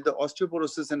with the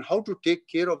osteoporosis and how to take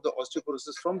care of the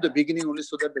osteoporosis from the beginning only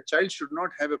so that the child should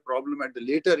not have a problem at the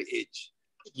later age.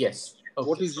 Yes. Okay.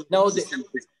 What is now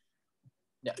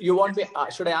you want me,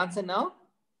 should I answer now?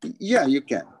 Yeah, you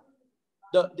can.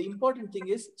 The important thing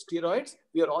is steroids.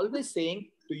 We are always saying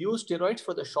to use steroids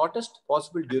for the shortest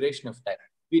possible duration of time.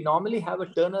 We normally have a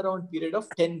turnaround period of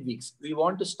 10 weeks. We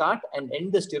want to start and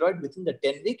end the steroid within the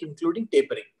 10 week, including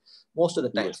tapering most of the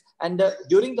times. Yes. And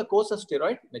during the course of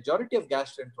steroid, majority of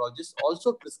gastroenterologists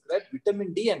also prescribe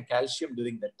vitamin D and calcium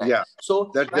during that time. Yeah.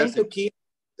 So trying to keep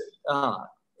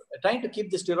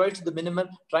the steroids to the minimum,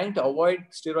 trying to avoid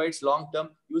steroids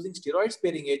long-term, using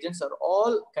steroid-sparing agents are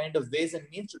all kind of ways and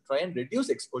means to try and reduce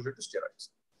exposure to steroids.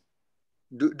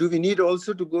 Do we need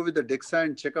also to go with the DEXA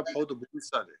and check up how the bones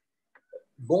are there?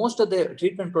 Most of the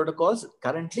treatment protocols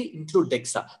currently include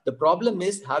DEXA. The problem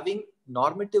is having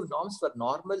normative norms for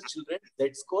normal children,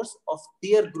 Z-scores of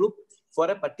tier group for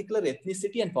a particular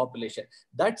ethnicity and population.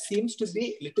 That seems to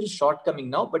be a little shortcoming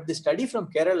now, but the study from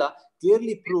Kerala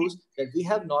clearly proves that we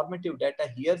have normative data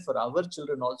here for our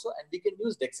children also, and we can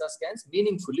use DEXA scans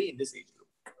meaningfully in this age group.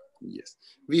 Yes.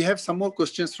 We have some more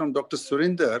questions from Dr.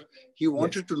 Surinder. He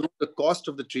wanted to know the cost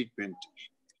of the treatment.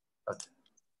 Okay.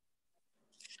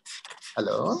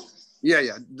 Hello?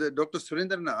 Yeah. Dr.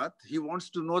 Surendranath, he wants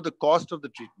to know the cost of the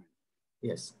treatment.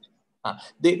 Yes.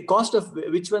 The cost of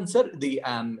which one, sir? The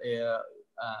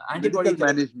antibody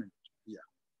management. Yeah.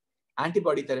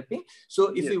 antibody therapy.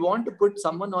 So if we want to put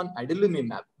someone on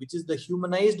adalimumab, which is the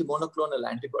humanized monoclonal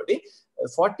antibody,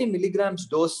 40 milligrams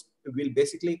dose will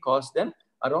basically cost them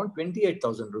around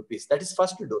 28,000 rupees. That is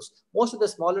first dose. Most of the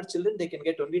smaller children, they can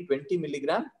get only 20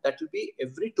 milligram. That will be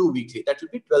every 2 weekly. That will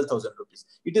be 12,000 rupees.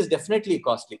 It is definitely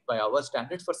costly by our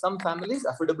standards. For some families,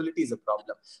 affordability is a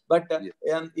problem. But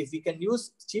if we can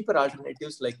use cheaper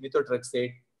alternatives like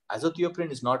methotrexate,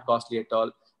 azathioprine is not costly at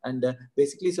all. And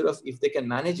basically sort of, if they can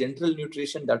manage enteral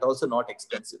nutrition, that also not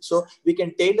expensive. So we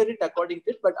can tailor it according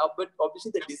to it, but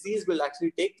obviously the disease will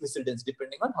actually take precedence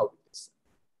depending on how it is.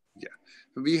 Yeah.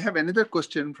 We have another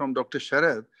question from Dr.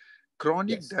 Sharad.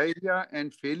 Chronic diarrhea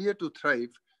and failure to thrive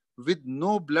with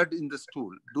no blood in the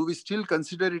stool. Do we still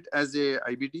consider it as a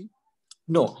IBD?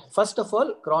 No. First of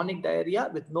all, chronic diarrhea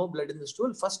with no blood in the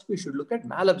stool, first we should look at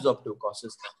malabsorptive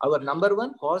causes. Our number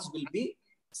one cause will be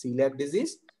celiac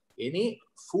disease, any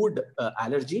food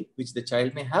allergy which the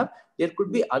child may have. There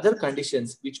could be other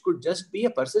conditions which could just be a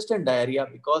persistent diarrhea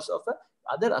because of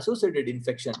other associated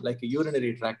infection like a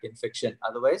urinary tract infection.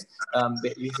 Otherwise,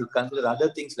 we should consider other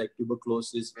things like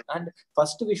tuberculosis. And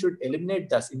first, we should eliminate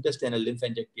this intestinal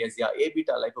lymphangiectasia,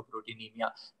 A-beta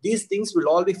lipoproteinemia. These things will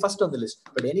all be first on the list.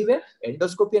 But anyway,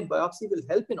 endoscopy and biopsy will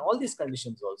help in all these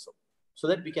conditions also, so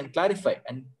that we can clarify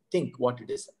and think what it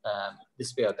is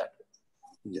this way or that way.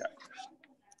 Yeah.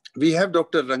 We have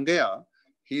Dr. Rangaya.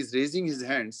 He is raising his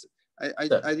hands.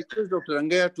 I request Dr.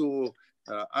 Rangaya to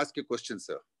ask a question,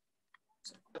 sir.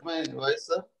 My voice,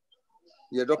 sir?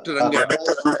 Yeah, Dr. Rangaya.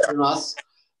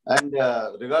 And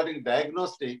regarding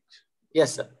diagnostic,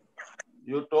 yes, sir.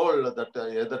 You told that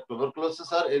either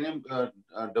tuberculosis or any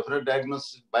different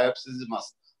diagnostic biopsies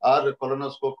must, or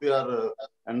colonoscopy or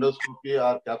endoscopy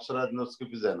or capsular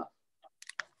endoscopy is enough.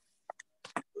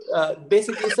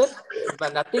 Basically, sir,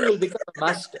 nothing will become a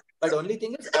must, but only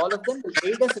thing is all of them will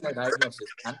aid us in a diagnosis.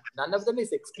 And none of them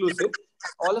is exclusive.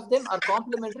 All of them are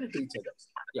complementary to each other.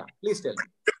 Yeah, please tell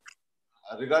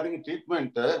me. Regarding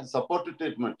treatment, supportive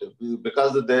treatment,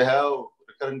 because they have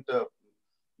recurrent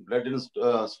blood in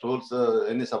stools,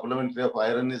 any supplementary of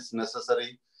iron is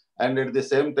necessary. And at the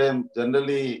same time,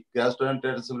 generally,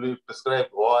 gastroenterologists will prescribe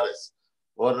ORS,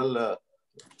 oral.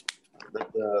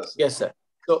 Yes, sir.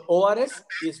 So ORS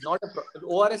is not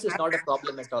a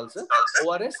problem at all, sir.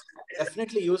 ORS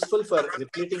definitely useful for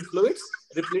repleting fluids,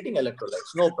 repleting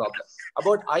electrolytes, no problem.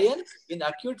 About iron, in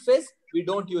acute phase, we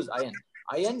don't use iron.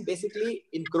 Iron, basically,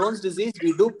 in Crohn's disease,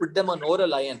 we do put them on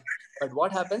oral iron. But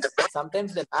what happens?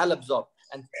 Sometimes they malabsorb.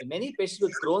 And many patients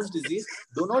with Crohn's disease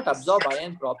do not absorb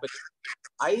iron properly.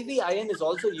 IV iron is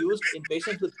also used in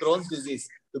patients with Crohn's disease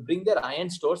to bring their iron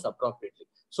stores appropriately.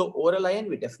 So oral iron,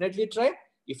 we definitely try.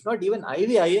 If not, even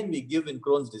IV iron we give in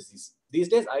Crohn's disease. These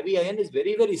days, IV iron is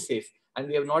very, very safe. And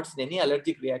we have not seen any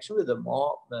allergic reaction with the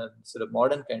more sort of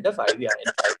modern kind of IV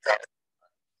iron.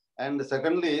 And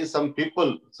secondly, some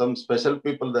people, some special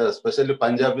people, especially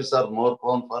Punjabis, are more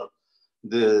prone for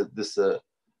this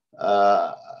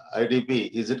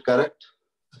IDP. Is it correct?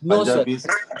 No, Punjabis?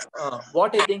 Sir.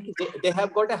 What I think, they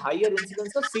have got a higher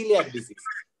incidence of celiac disease.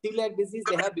 Celiac disease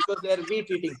they have because they are wheat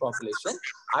eating population.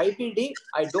 IBD,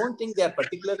 I don't think they are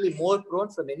particularly more prone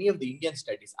from any of the Indian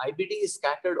studies. IBD is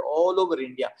scattered all over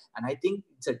India. And I think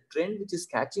it's a trend which is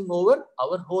catching over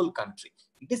our whole country.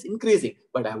 It is increasing,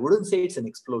 but I wouldn't say it's an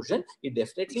explosion. It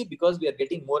definitely, because we are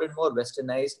getting more and more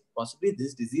westernized, possibly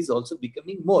this disease also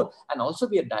becoming more. And also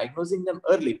we are diagnosing them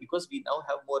early because we now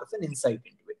have more of an insight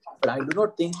into it. But I do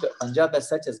not think Punjab as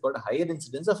such has got a higher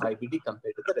incidence of IBD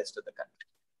compared to the rest of the country.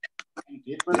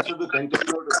 Treatment should be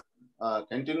continued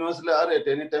continuously, or at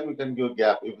any time you can give a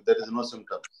gap if there is no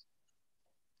symptoms.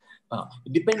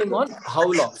 Depending on how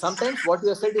long. Sometimes what you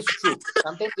have said is true.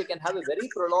 Sometimes you can have a very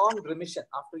prolonged remission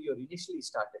after you initially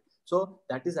started. So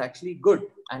that is actually good.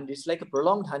 And it's like a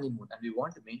prolonged honeymoon and we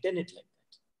want to maintain it like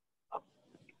that.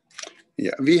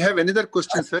 Yeah, we have another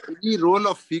question, sir. Any role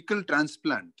of fecal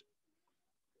transplant?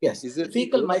 Yes,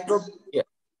 fecal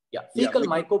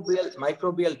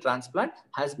microbial transplant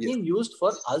has been used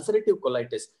for ulcerative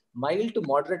colitis, mild to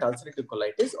moderate ulcerative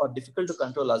colitis or difficult to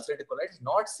control ulcerative colitis,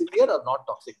 not severe or not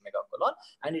toxic megacolon,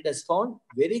 and it has found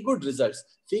very good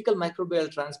results. Fecal microbial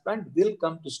transplant will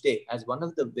come to stay as one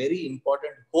of the very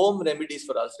important home remedies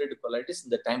for ulcerative colitis in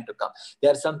the time to come.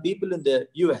 There are some people in the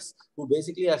US who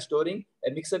basically are storing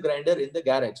a mixer grinder in the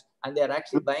garage and they are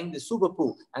actually buying the super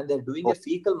poo and they're doing a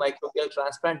fecal microbial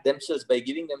transplant themselves by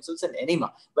giving themselves an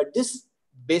enema. But this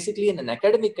basically in an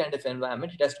academic kind of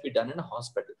environment, it has to be done in a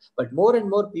hospital. But more and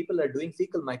more people are doing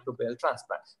fecal microbial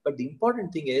transplant. But the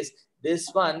important thing is this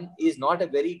one is not a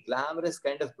very glamorous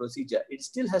kind of procedure. It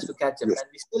still has to catch up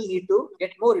and we still need to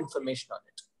get more information on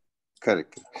it.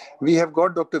 Correct. We have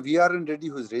got Dr. V.R.N. Reddy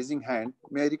who is raising hand.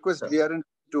 May I request V.R.N.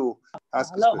 to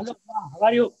ask his question? Hello. How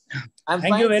are you? I'm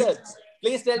Thank fine, you very sir.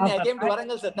 Please tell me. I sir. came to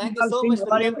Warangal, sir. Thank you so much for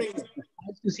How are you? remembering me.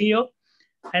 Nice to see you.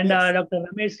 And Yes. Dr.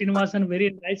 Ramesh Srinivasan,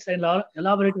 very nice and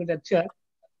elaborate lecture.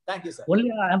 Thank you, sir.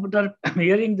 Only after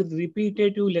hearing the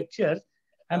repetitive lectures,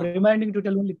 I'm reminding to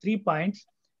tell only 3 points.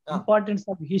 Importance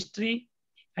of history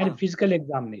and physical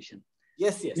examination.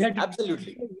 Yes, yes,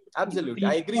 absolutely. Absolutely.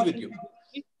 I agree with you.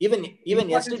 Even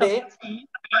yesterday.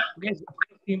 Yes,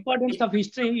 the importance of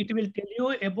history, it will tell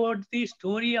you about the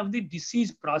story of the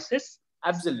disease process.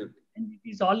 Absolutely. And it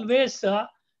is always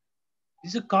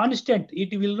it's a constant.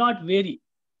 It will not vary.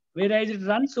 Whereas it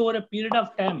runs over a period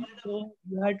of time. So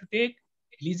you have to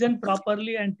listen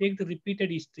properly and take the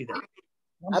repeated history there.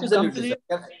 Once Absolutely, you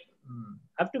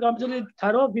have to complete a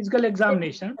thorough physical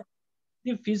examination.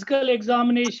 The physical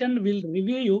examination will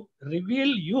reveal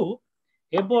you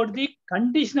about the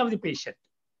condition of the patient.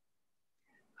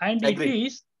 And it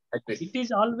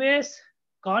is always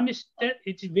constant.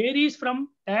 It varies from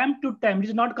time to time. It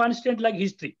is not constant like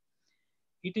history.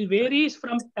 It varies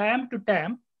from time to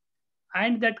time,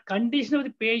 and that condition of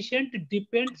the patient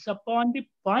depends upon the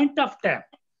point of time.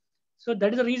 So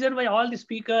that is the reason why all the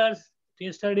speakers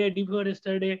yesterday, before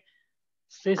yesterday,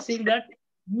 stressing that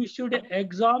you should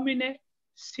examine a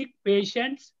sick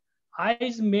patients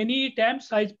as many times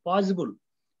as possible.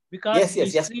 Because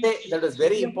yes. Yesterday, that was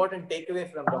very important takeaway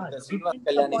from Dr. Srinivasan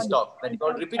Kalyani's talk, that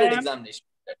about repeated examination.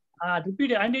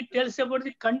 Repeated, and it tells about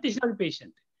the condition of the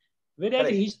patient. Whereas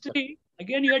history,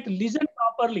 again, you have to listen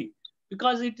properly,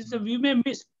 because it is we may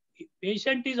miss.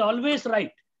 Patient is always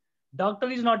right. Doctor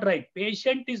is not right.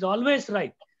 Patient is always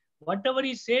right. Whatever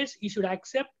he says, he should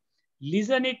accept,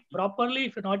 listen it properly.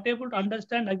 If you're not able to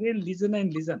understand, again, listen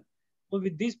and listen. So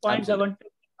with these points, I want to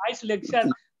nice lecture.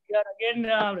 We are again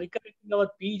reconnecting our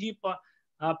PG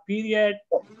period,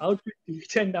 how to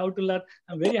teach and how to learn.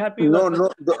 I'm very happy.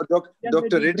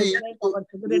 Dr. Reddy.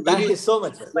 Thank you so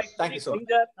much, sir. Thank you so much.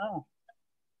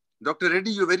 Dr.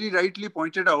 Reddy, you very rightly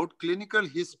pointed out clinical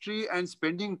history and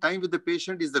spending time with the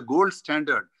patient is the gold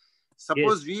standard.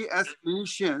 Suppose we as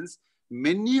clinicians,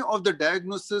 many of the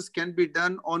diagnoses can be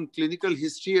done on clinical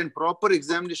history and proper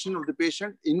examination of the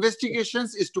patient.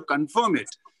 Investigations is to confirm it.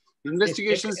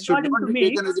 Investigations should not be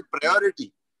taken as a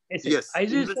priority. Yes.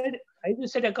 As you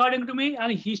said, according to me,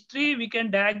 on history, we can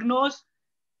diagnose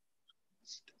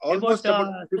almost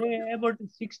about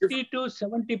 60 to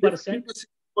 70%.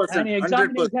 And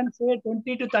examination, say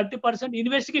 20 to 30%.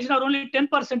 Investigation or only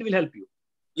 10% will help you.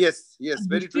 Yes,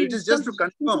 very true. It is just to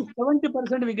confirm.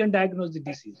 70% we can diagnose the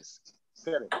diseases.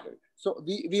 Correct. So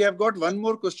we have got one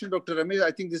more question, Dr. Ramesh.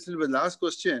 I think this will be the last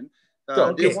question.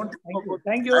 They want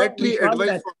dietary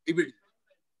advice for IBD.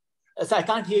 So I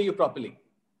can't hear you properly.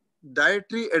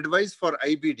 Dietary advice for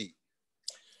IBD.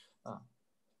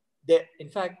 In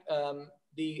fact,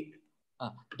 the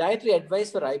dietary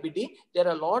advice for IBD, there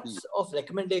are lots of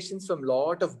recommendations from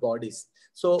lot of bodies.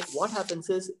 So what happens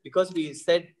is, because we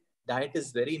said diet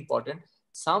is very important,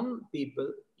 some people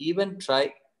even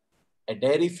try a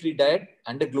dairy-free diet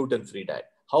and a gluten-free diet.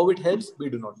 How it helps, we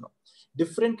do not know.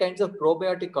 Different kinds of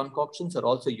probiotic concoctions are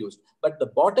also used. But the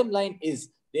bottom line is,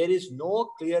 there is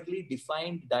no clearly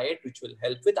defined diet which will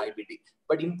help with IBD.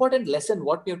 But important lesson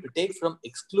what we have to take from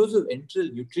exclusive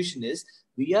enteral nutrition is,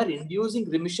 we are inducing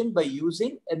remission by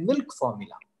using a milk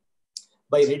formula,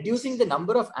 by reducing the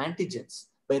number of antigens,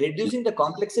 by reducing the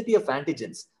complexity of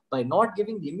antigens, by not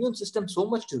giving the immune system so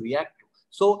much to react to.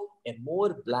 So a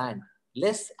more bland,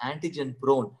 less antigen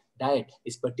prone diet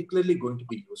is particularly going to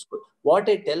be useful. What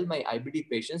I tell my IBD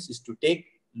patients is to take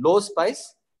low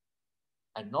spice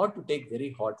and not to take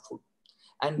very hot food.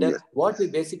 And what we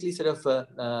basically sort of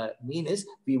mean is,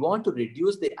 we want to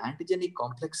reduce the antigenic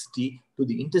complexity to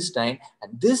the intestine.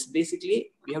 And this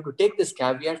basically, we have to take this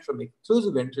caveat from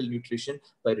exclusive enteral nutrition.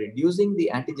 By reducing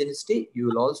the antigenicity, you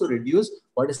will also reduce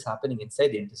what is happening inside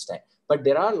the intestine. But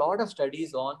there are a lot of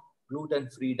studies on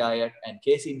gluten-free diet and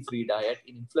casein-free diet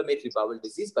in inflammatory bowel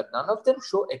disease, but none of them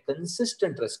show a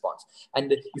consistent response.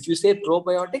 And if you say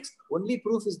probiotics, only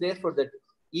proof is there for the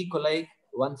E. coli,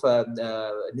 one for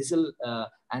Nissel,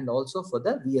 and also for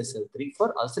the VSL3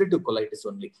 for ulcerative colitis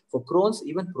only. For Crohn's,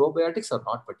 even probiotics are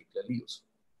not particularly useful.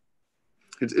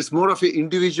 It's more of a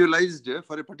individualized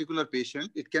for a particular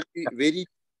patient. It can be very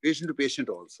patient to patient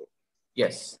also.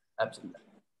 Yes, absolutely.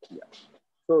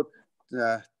 So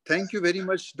thank you very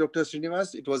much, Dr.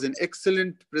 Srinivas. It was an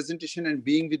excellent presentation, and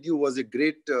being with you was a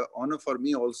great honor for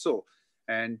me also.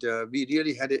 And we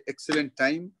really had an excellent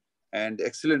time and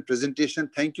excellent presentation.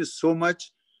 Thank you so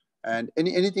much. And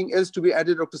anything else to be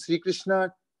added, Dr. Sri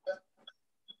Krishna?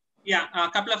 Yeah, a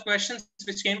couple of questions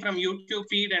which came from YouTube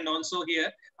feed and also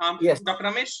here. Yes. Dr.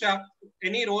 Ramesh,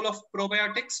 any role of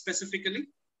probiotics specifically?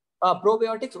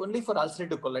 Probiotics only for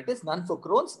ulcerative colitis, none for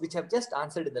Crohn's, which I've just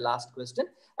answered in the last question.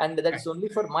 And that's only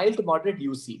for mild to moderate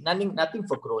UC, nothing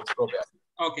for Crohn's probiotics.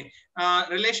 Okay.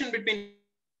 Relation between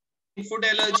food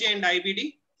allergy and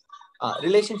IBD?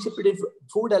 Relationship between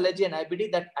food allergy and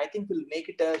IBD, that I think will make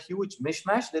it a huge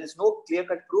mishmash. There is no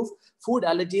clear-cut proof. Food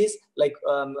allergies like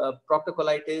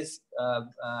proctocolitis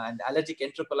and allergic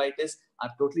enterocolitis are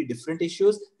totally different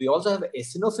issues. We also have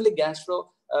eosinophilic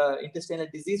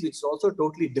gastrointestinal disease, which is also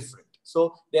totally different.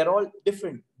 So they're all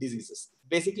different diseases.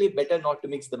 Basically, better not to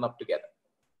mix them up together.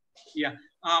 Yeah.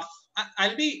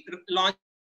 I'll be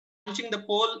launching the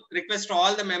poll. Request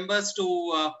all the members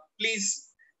to please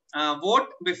vote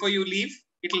before you leave.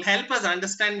 It will help us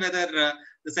understand whether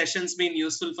the session's been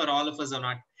useful for all of us or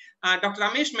not. Dr.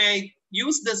 Ramesh, may I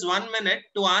use this 1 minute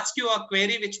to ask you a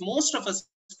query which most of us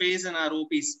face in our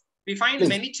OPs? We find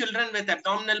many children with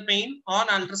abdominal pain on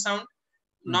ultrasound,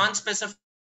 non-specific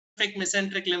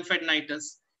mesenteric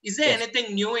lymphadenitis. Is there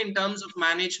anything new in terms of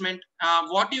management?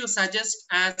 What do you suggest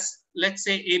as, let's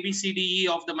say, ABCDE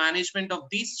of the management of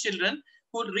these children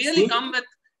who really come with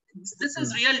this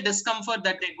is real discomfort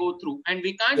that they go through, and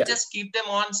we can't just keep them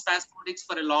on spasmodics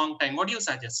for a long time? What do you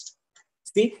suggest?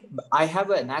 See, I have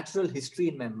a natural history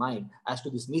in my mind as to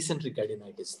this mesenteric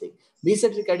adenitis thing.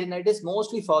 Mesenteric adenitis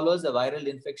mostly follows a viral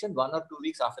infection 1 or 2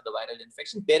 weeks after the viral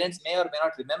infection. Parents may or may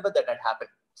not remember that had happened.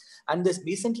 And this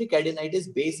mesenteric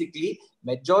adenitis basically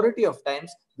majority of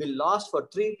times will last for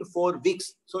 3 to 4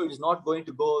 weeks. So it is not going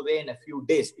to go away in a few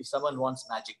days if someone wants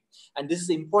magic. And this is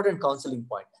an important counseling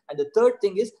point. And the third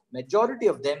thing is majority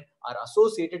of them are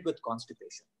associated with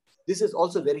constipation. This is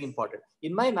also very important.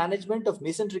 In my management of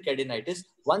mesenteric adenitis,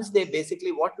 once they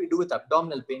basically, what we do with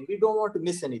abdominal pain, we don't want to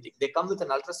miss anything. They come with an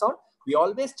ultrasound. We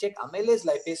always check amylase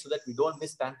lipase so that we don't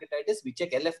miss pancreatitis. We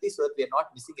check LFT so that we are not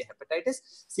missing a hepatitis.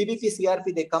 CBP,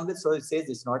 CRP they come with, so it says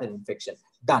it's not an infection.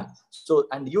 Done. So,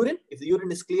 and urine, if the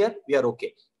urine is clear, we are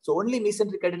okay. So only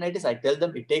mesenteric adenitis, I tell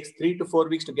them it takes 3 to 4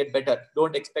 weeks to get better.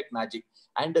 Don't expect magic.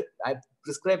 And I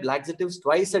prescribe laxatives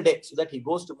twice a day so that he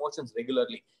goes to motions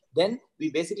regularly. Then we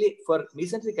basically, for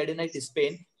mesenteric adenitis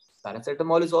pain,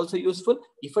 paracetamol is also useful.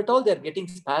 If at all they're getting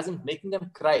spasms, making them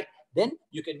cry, then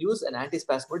you can use an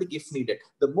antispasmodic if needed.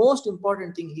 The most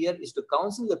important thing here is to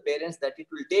counsel the parents that it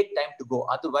will take time to go.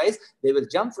 Otherwise, they will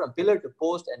jump from pillar to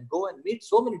post and go and meet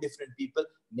so many different people,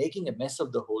 making a mess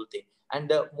of the whole thing. And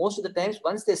most of the times,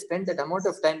 once they spend that amount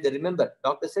of time, they remember,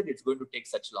 doctor said it's going to take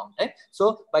such a long time.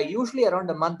 So by usually around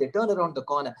a month, they turn around the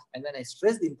corner. And when I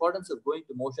stress the importance of going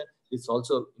to motion, it's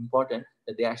also important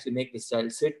that they actually make this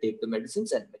child sit, take the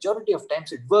medicines, and majority of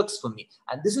times it works for me.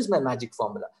 And this is my magic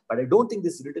formula. But I don't think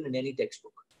this is written in any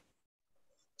textbook.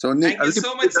 So thank you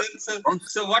so much.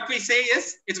 So what we say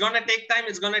is, it's going to take time.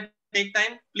 It's going to take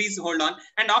time. Please hold on.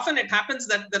 And often it happens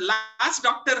that the last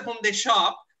doctor whom they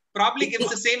shop probably gives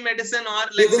the same medicine, or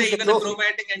let's say even a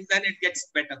probiotic, and then it gets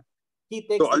better.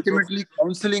 So ultimately,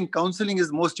 counseling is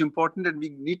most important, and we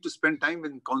need to spend time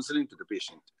in counseling to the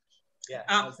patient. Yeah.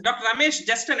 Dr. Ramesh,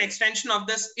 just an extension of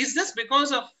this. Is this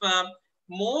because of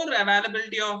more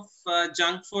availability of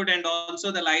junk food and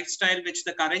also the lifestyle which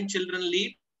the current children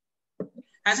lead?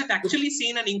 Has it actually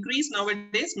seen an increase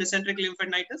nowadays, mesenteric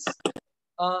lymphadenitis?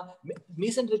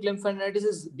 Mesenteric lymphadenitis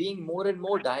is being more and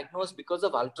more diagnosed because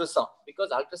of ultrasound, because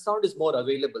ultrasound is more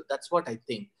available. That's what I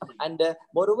think. And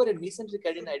moreover, in mesenteric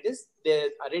adenitis,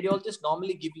 the radiologists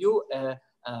normally give you a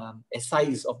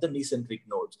size of the mesenteric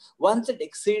nodes. Once it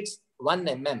exceeds 1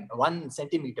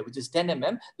 centimeter, which is 10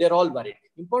 mm, they're all worried.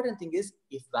 Important thing is,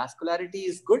 if vascularity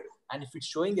is good and if it's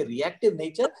showing a reactive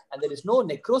nature and there is no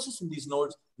necrosis in these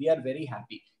nodes, we are very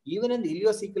happy. Even in the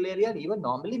ileocecal area, and even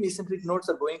normally mesenteric nodes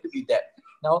are going to be there.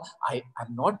 Now, I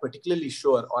am not particularly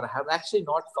sure, or I have actually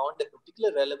not found a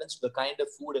particular relevance to the kind of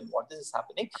food and what is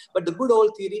happening. But the good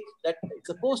old theory that it's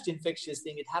a post-infectious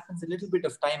thing, it happens a little bit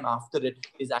of time after it,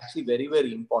 is actually very,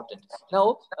 very important.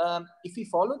 Now, if we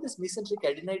follow this mesenteric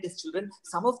adenitis children,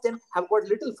 some of them have got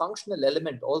little functional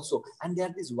element also. And they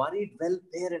are these worried well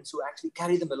parents who actually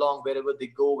carry them along wherever they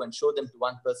go and show them to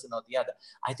one person or the other.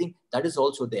 I think that is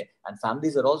also there. And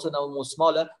families are also now more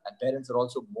smaller, and parents are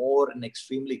also more and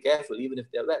extremely careful, even if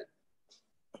they're well.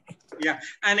 Yeah,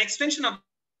 an extension of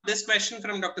this question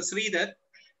from Dr. Sridhar.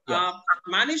 Yeah.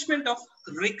 Management of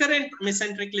recurrent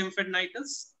mesenteric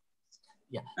lymphadenitis.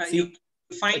 Yeah, you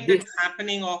find it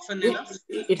happening often enough?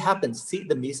 It happens. See,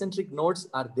 the mesenteric nodes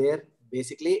are there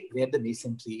basically where the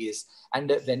mesentery is.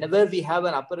 And whenever we have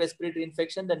an upper respiratory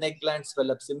infection, the neck glands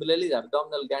swell up. Similarly, the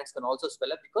abdominal glands can also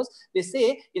swell up, because they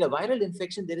say in a viral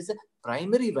infection, there is a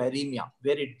primary viremia,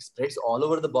 where it spreads all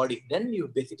over the body, then you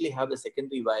basically have a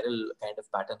secondary viral kind of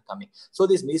pattern coming. So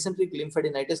this mesenteric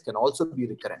lymphadenitis can also be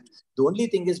recurrent. The only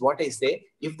thing is what I say,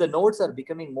 if the nodes are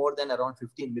becoming more than around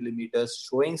 15 millimeters,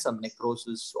 showing some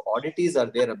necrosis, so oddities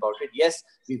are there about it, yes,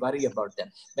 we worry about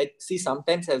them. But see,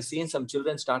 sometimes I've seen some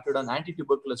children started on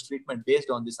anti-tuberculous treatment based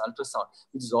on this ultrasound,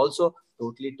 which is also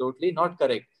totally not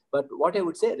correct. But what I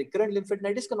would say, recurrent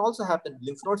lymphadenitis can also happen.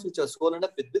 Lymph nodes which are swollen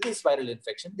up with this viral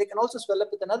infection, they can also swell up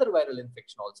with another viral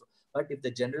infection also. But if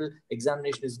the general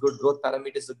examination is good, growth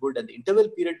parameters are good, and the interval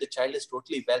period, the child is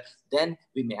totally well, then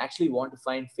we may actually want to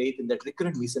find faith in that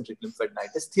recurrent mesenteric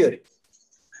lymphadenitis theory.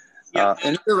 Yeah.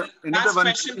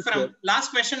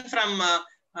 Last question from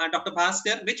Dr.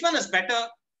 Bhaskar. Which one is better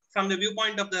from the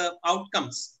viewpoint of the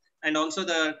outcomes and also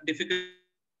the difficulty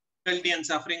and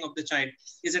suffering of the child?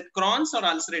 Is it Crohn's or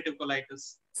ulcerative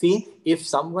colitis? See, if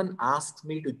someone asks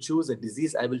me to choose a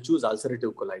disease, I will choose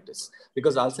ulcerative colitis,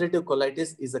 because ulcerative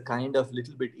colitis is a kind of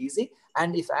little bit easy.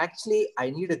 And if actually I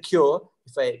need a cure,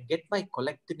 if I get my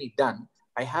colectomy done,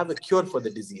 I have a cure for the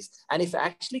disease. And if I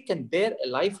actually can bear a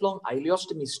lifelong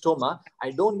ileostomy stoma,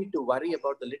 I don't need to worry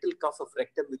about the little cuff of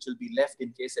rectum which will be left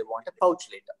in case I want a pouch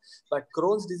later. But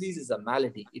Crohn's disease is a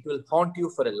malady. It will haunt you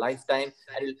for a lifetime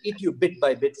and it will eat you bit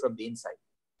by bit from the inside.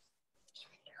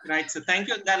 Right. So thank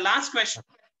you. The last question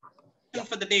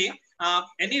for the day.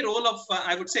 Any role of,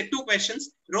 I would say 2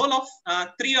 questions. Role of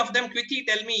 3 of them. Quickly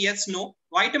tell me yes, no.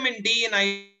 Vitamin D in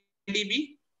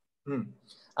IBD?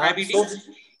 IBD?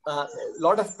 So,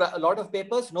 lot of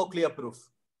papers, no clear proof.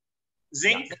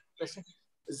 Zinc?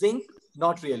 Zinc,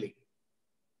 not really.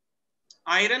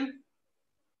 Iron?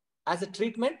 As a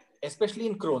treatment, especially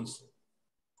in Crohn's,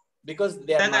 because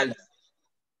they are mild.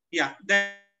 Yeah.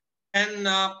 Then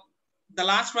the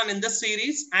last one in this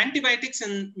series, antibiotics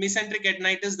in mesenteric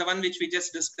adenitis, the one which we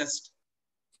just discussed.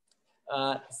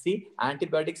 See,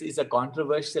 antibiotics is a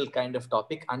controversial kind of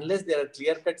topic. Unless there are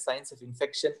clear-cut signs of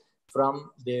infection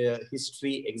from the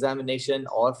history examination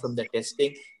or from the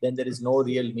testing, then there is no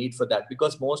real need for that,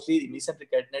 because mostly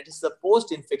mesenteric adenitis is a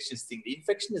post-infectious thing. The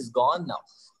infection is gone now.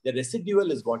 The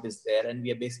residual is what is there, and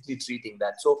we are basically treating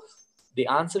that. So the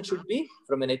answer should be,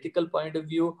 from an ethical point of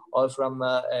view or from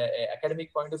an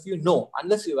academic point of view, no,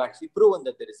 unless you've actually proven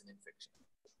that there is an infection.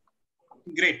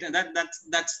 Great.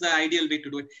 That's the ideal way to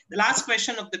do it. The last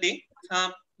question of the day.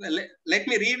 Let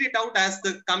me read it out as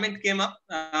the comment came up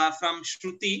from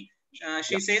Shruti.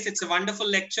 She says, it's a wonderful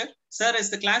lecture. Sir, is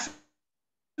the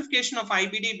classification of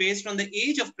IBD based on the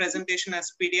age of presentation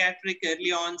as pediatric,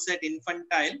 early onset,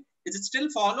 infantile? Is it still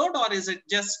followed, or is it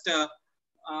just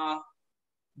or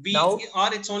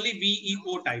it's only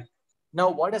VEO type? Now,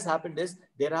 what has happened is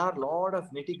there are a lot of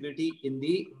nitty-gritty in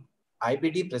the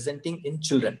IBD presenting in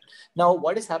children. Now,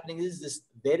 what is happening is this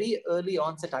very early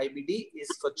onset IBD is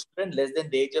for children less than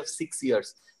the age of 6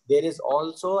 years. There is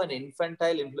also an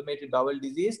infantile inflammatory bowel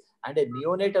disease and a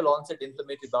neonatal onset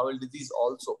inflammatory bowel disease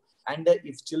also. And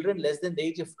if children less than the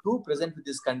age of 2 present with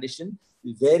this condition,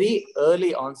 very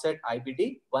early onset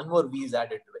IBD, one more V is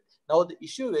added to it. Now, the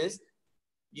issue is,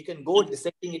 you can go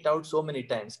dissecting it out so many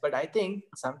times, but I think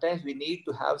sometimes we need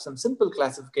to have some simple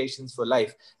classifications for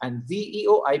life. And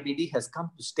VEO IBD has come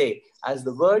to stay as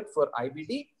the word for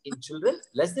IBD in children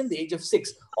less than the age of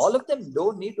 6. All of them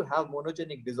don't need to have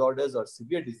monogenic disorders or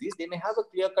severe disease. They may have a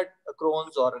clear-cut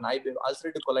Crohn's or an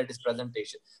ulcerative colitis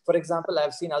presentation. For example,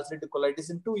 I've seen ulcerative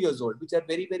colitis in 2 years old, which are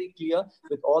very, very clear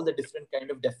with all the different kind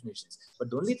of definitions. But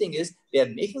the only thing is, they are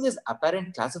making this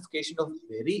apparent classification of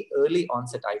very early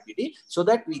onset IBD so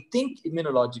that we think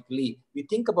immunologically, we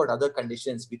think about other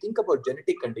conditions, we think about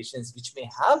genetic conditions, which may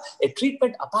have a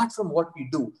treatment apart from what we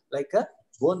do, like a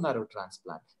bone marrow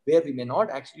transplant, where we may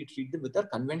not actually treat them with a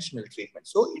conventional treatment.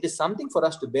 So it is something for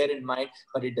us to bear in mind,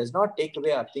 but it does not take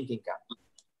away our thinking cap.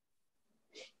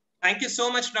 Thank you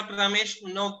so much, Dr. Ramesh.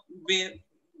 No,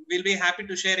 we'll be happy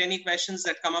to share any questions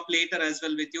that come up later as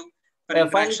well with you for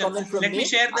interaction. Let me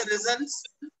share the results.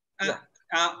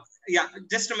 Yeah,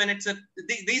 just a minute, sir.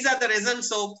 These are the results.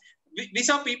 So we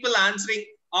saw people answering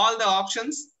all the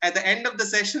options. At the end of the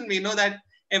session, we know that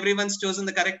everyone's chosen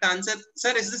the correct answer.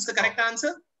 Sir, is this the correct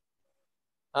answer?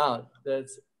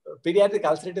 That's pediatric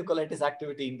ulcerative colitis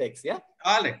activity index, yeah?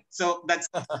 All right. So that's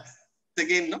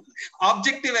again, no?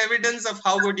 Objective evidence of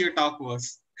how good your talk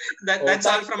was. That's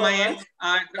all from my end.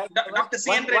 Dr.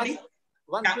 C.N. Reddy.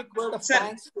 One quick word of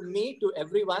thanks to me, to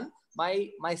everyone.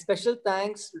 My special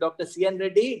thanks to Dr. C.N.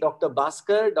 Reddy, Dr.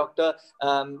 Bhaskar, Dr.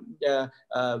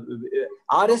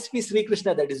 RSP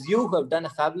Srikrishna, that is you, who have done a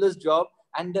fabulous job.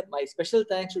 And my special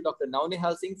thanks to Dr.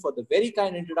 Naunihal Singh for the very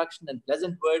kind introduction and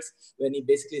pleasant words when he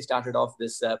basically started off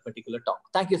this particular talk.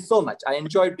 Thank you so much. I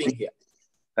enjoyed being here.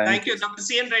 Thank you. Dr.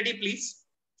 C.N. Reddy, please.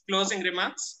 Closing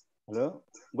remarks. Hello.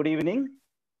 Good evening.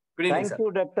 Good evening, Thank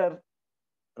you, Dr.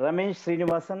 Ramesh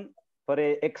Srinivasan, for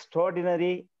an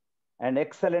extraordinary and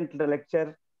excellent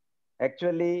lecture.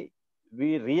 Actually,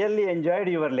 we really enjoyed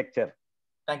your lecture.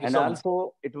 Thank you and so also,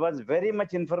 much. it was very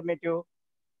much informative.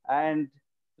 And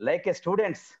like a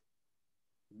students,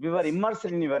 we were immersed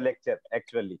in your lecture,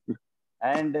 actually.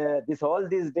 And all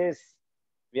these days,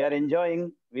 we are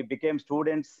enjoying. We became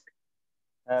students.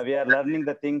 We are learning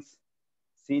the things.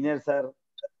 Seniors are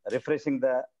refreshing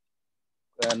the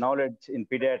knowledge in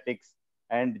pediatrics,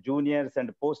 and juniors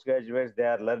and postgraduates, they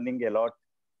are learning a lot.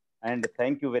 And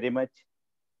thank you very much.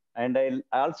 And I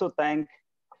also thank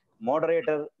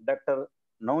moderator, Dr.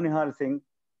 Naunihal Singh.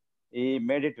 He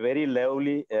made it very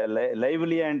lively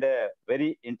and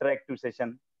very interactive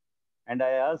session. And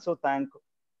I also thank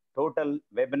total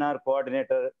webinar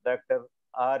coordinator, Dr.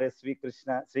 R.S.V.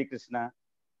 Sri Krishna,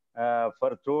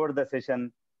 for throughout the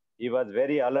session. He was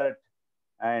very alert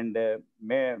and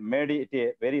made it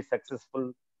a very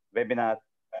successful webinar.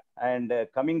 And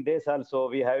coming days also,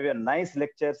 we have a nice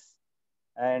lectures,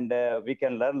 and we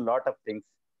can learn a lot of things.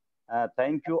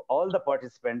 Thank you all the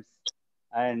participants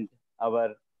and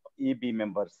our EB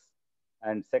members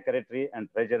and secretary and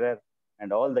treasurer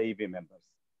and all the EB members.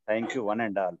 Thank you one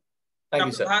and all. Thank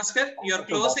you, sir. Bhaskar, your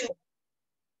closing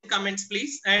comments,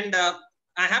 please. And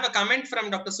I have a comment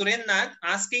from Dr. Surendra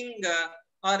asking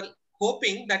or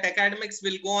hoping that academics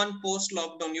will go on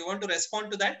post-lockdown. You want to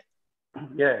respond to that?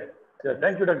 Yeah.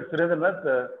 Thank you, Dr.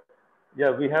 Srinivasan.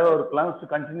 Yeah, we have our plans to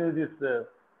continue this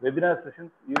webinar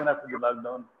sessions even after the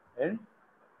lockdown ends,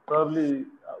 probably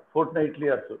fortnightly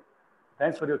or so.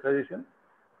 Thanks for your suggestion.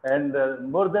 And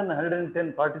more than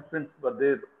 110 participants were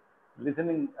there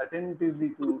listening attentively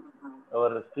to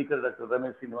our speaker, Dr.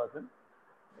 Ramesh Srinivasan.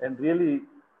 And really,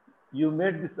 you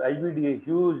made this IBD a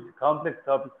huge, complex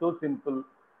topic, so simple,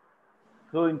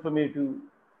 so informative.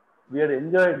 We had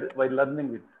enjoyed while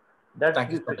learning it. That's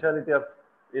the specialty of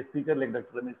a speaker like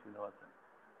Dr. Ramesh Srinivasan.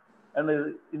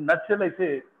 And in nutshell, I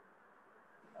say,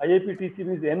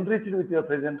 IAPTCB is enriched with your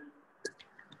presence,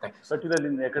 particularly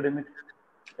in academics.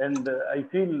 And I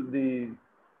feel the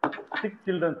sick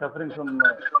children suffering from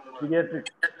pediatric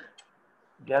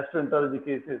gastroenterology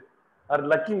cases are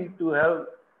lucky to have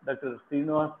Dr.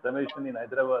 Srinivasan Rameshan in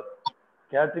Hyderabad,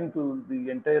 catering to the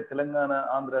entire Telangana,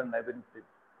 Andhra, and neighboring states.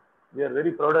 We are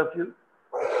very proud of you.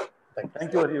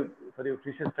 Thank you for your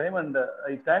precious time. And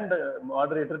I thank the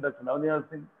moderator, Dr. Naunihal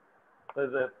Singh,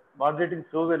 for moderating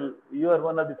so well. You are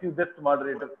one of the few best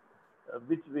moderators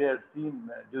which we have seen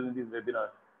during these webinars.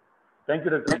 Thank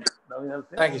you, Dr. Naunihal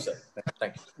Singh. Thank you, sir.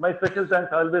 Thank you. My special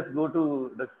thanks always go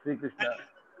to Dr. Sri Krishna,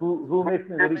 who makes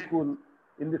me very cool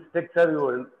in this tech-savvy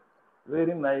world,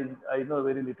 wherein I know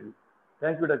very little.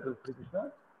 Thank you, Dr. Sri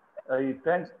Krishna. I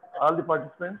thank all the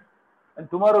participants. And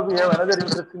tomorrow we have another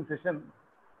interesting session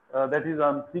that is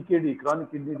on CKD,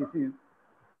 chronic kidney disease,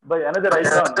 by another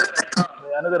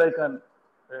icon,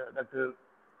 Dr.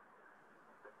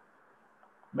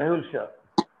 Mehul Shah.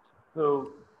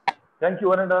 So, thank you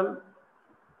one and all.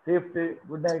 Safe day,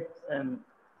 good night. And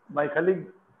my colleague,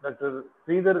 Dr.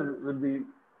 Sridhar, will be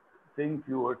saying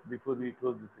few words before we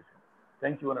close this session.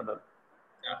 Thank you one and all.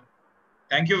 Yeah.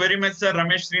 Thank you very much, sir.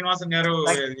 Ramesh Srinivasan garu.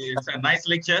 It's a nice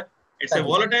lecture. It's a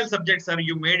volatile subject, sir.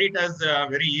 You made it as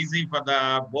very easy for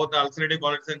the both ulcerative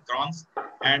colitis and Crohn's.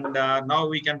 And now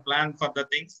we can plan for the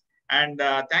things. And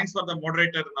thanks for the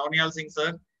moderator, Naunihal Singh,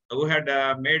 sir, who had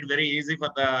made very easy for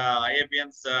the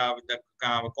IAPNs with the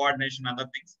coordination and other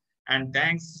things. And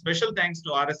special thanks to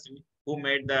RSV, who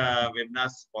made the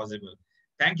webinars possible.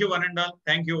 Thank you, one and all.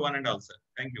 Thank you, one and all, sir.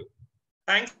 Thank you.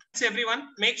 Thanks, everyone.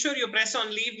 Make sure you press on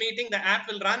leave meeting. The app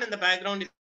will run in the background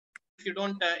if you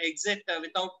don't exit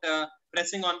without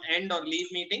pressing on end or leave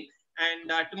meeting.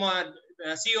 And tomorrow,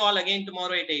 see you all again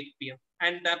tomorrow at 8 p.m.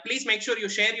 And please make sure you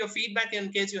share your feedback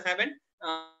in case you haven't.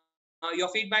 Your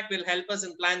feedback will help us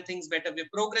and plan things better. We've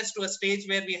progressed to a stage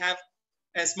where we have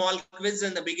a small quiz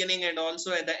in the beginning and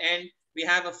also at the end. We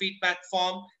have a feedback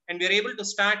form and we're able to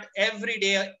start every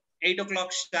day 8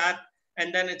 o'clock sharp.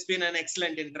 And then it's been an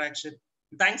excellent interaction.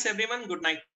 Thanks, everyone. Good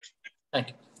night. Thank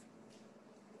you.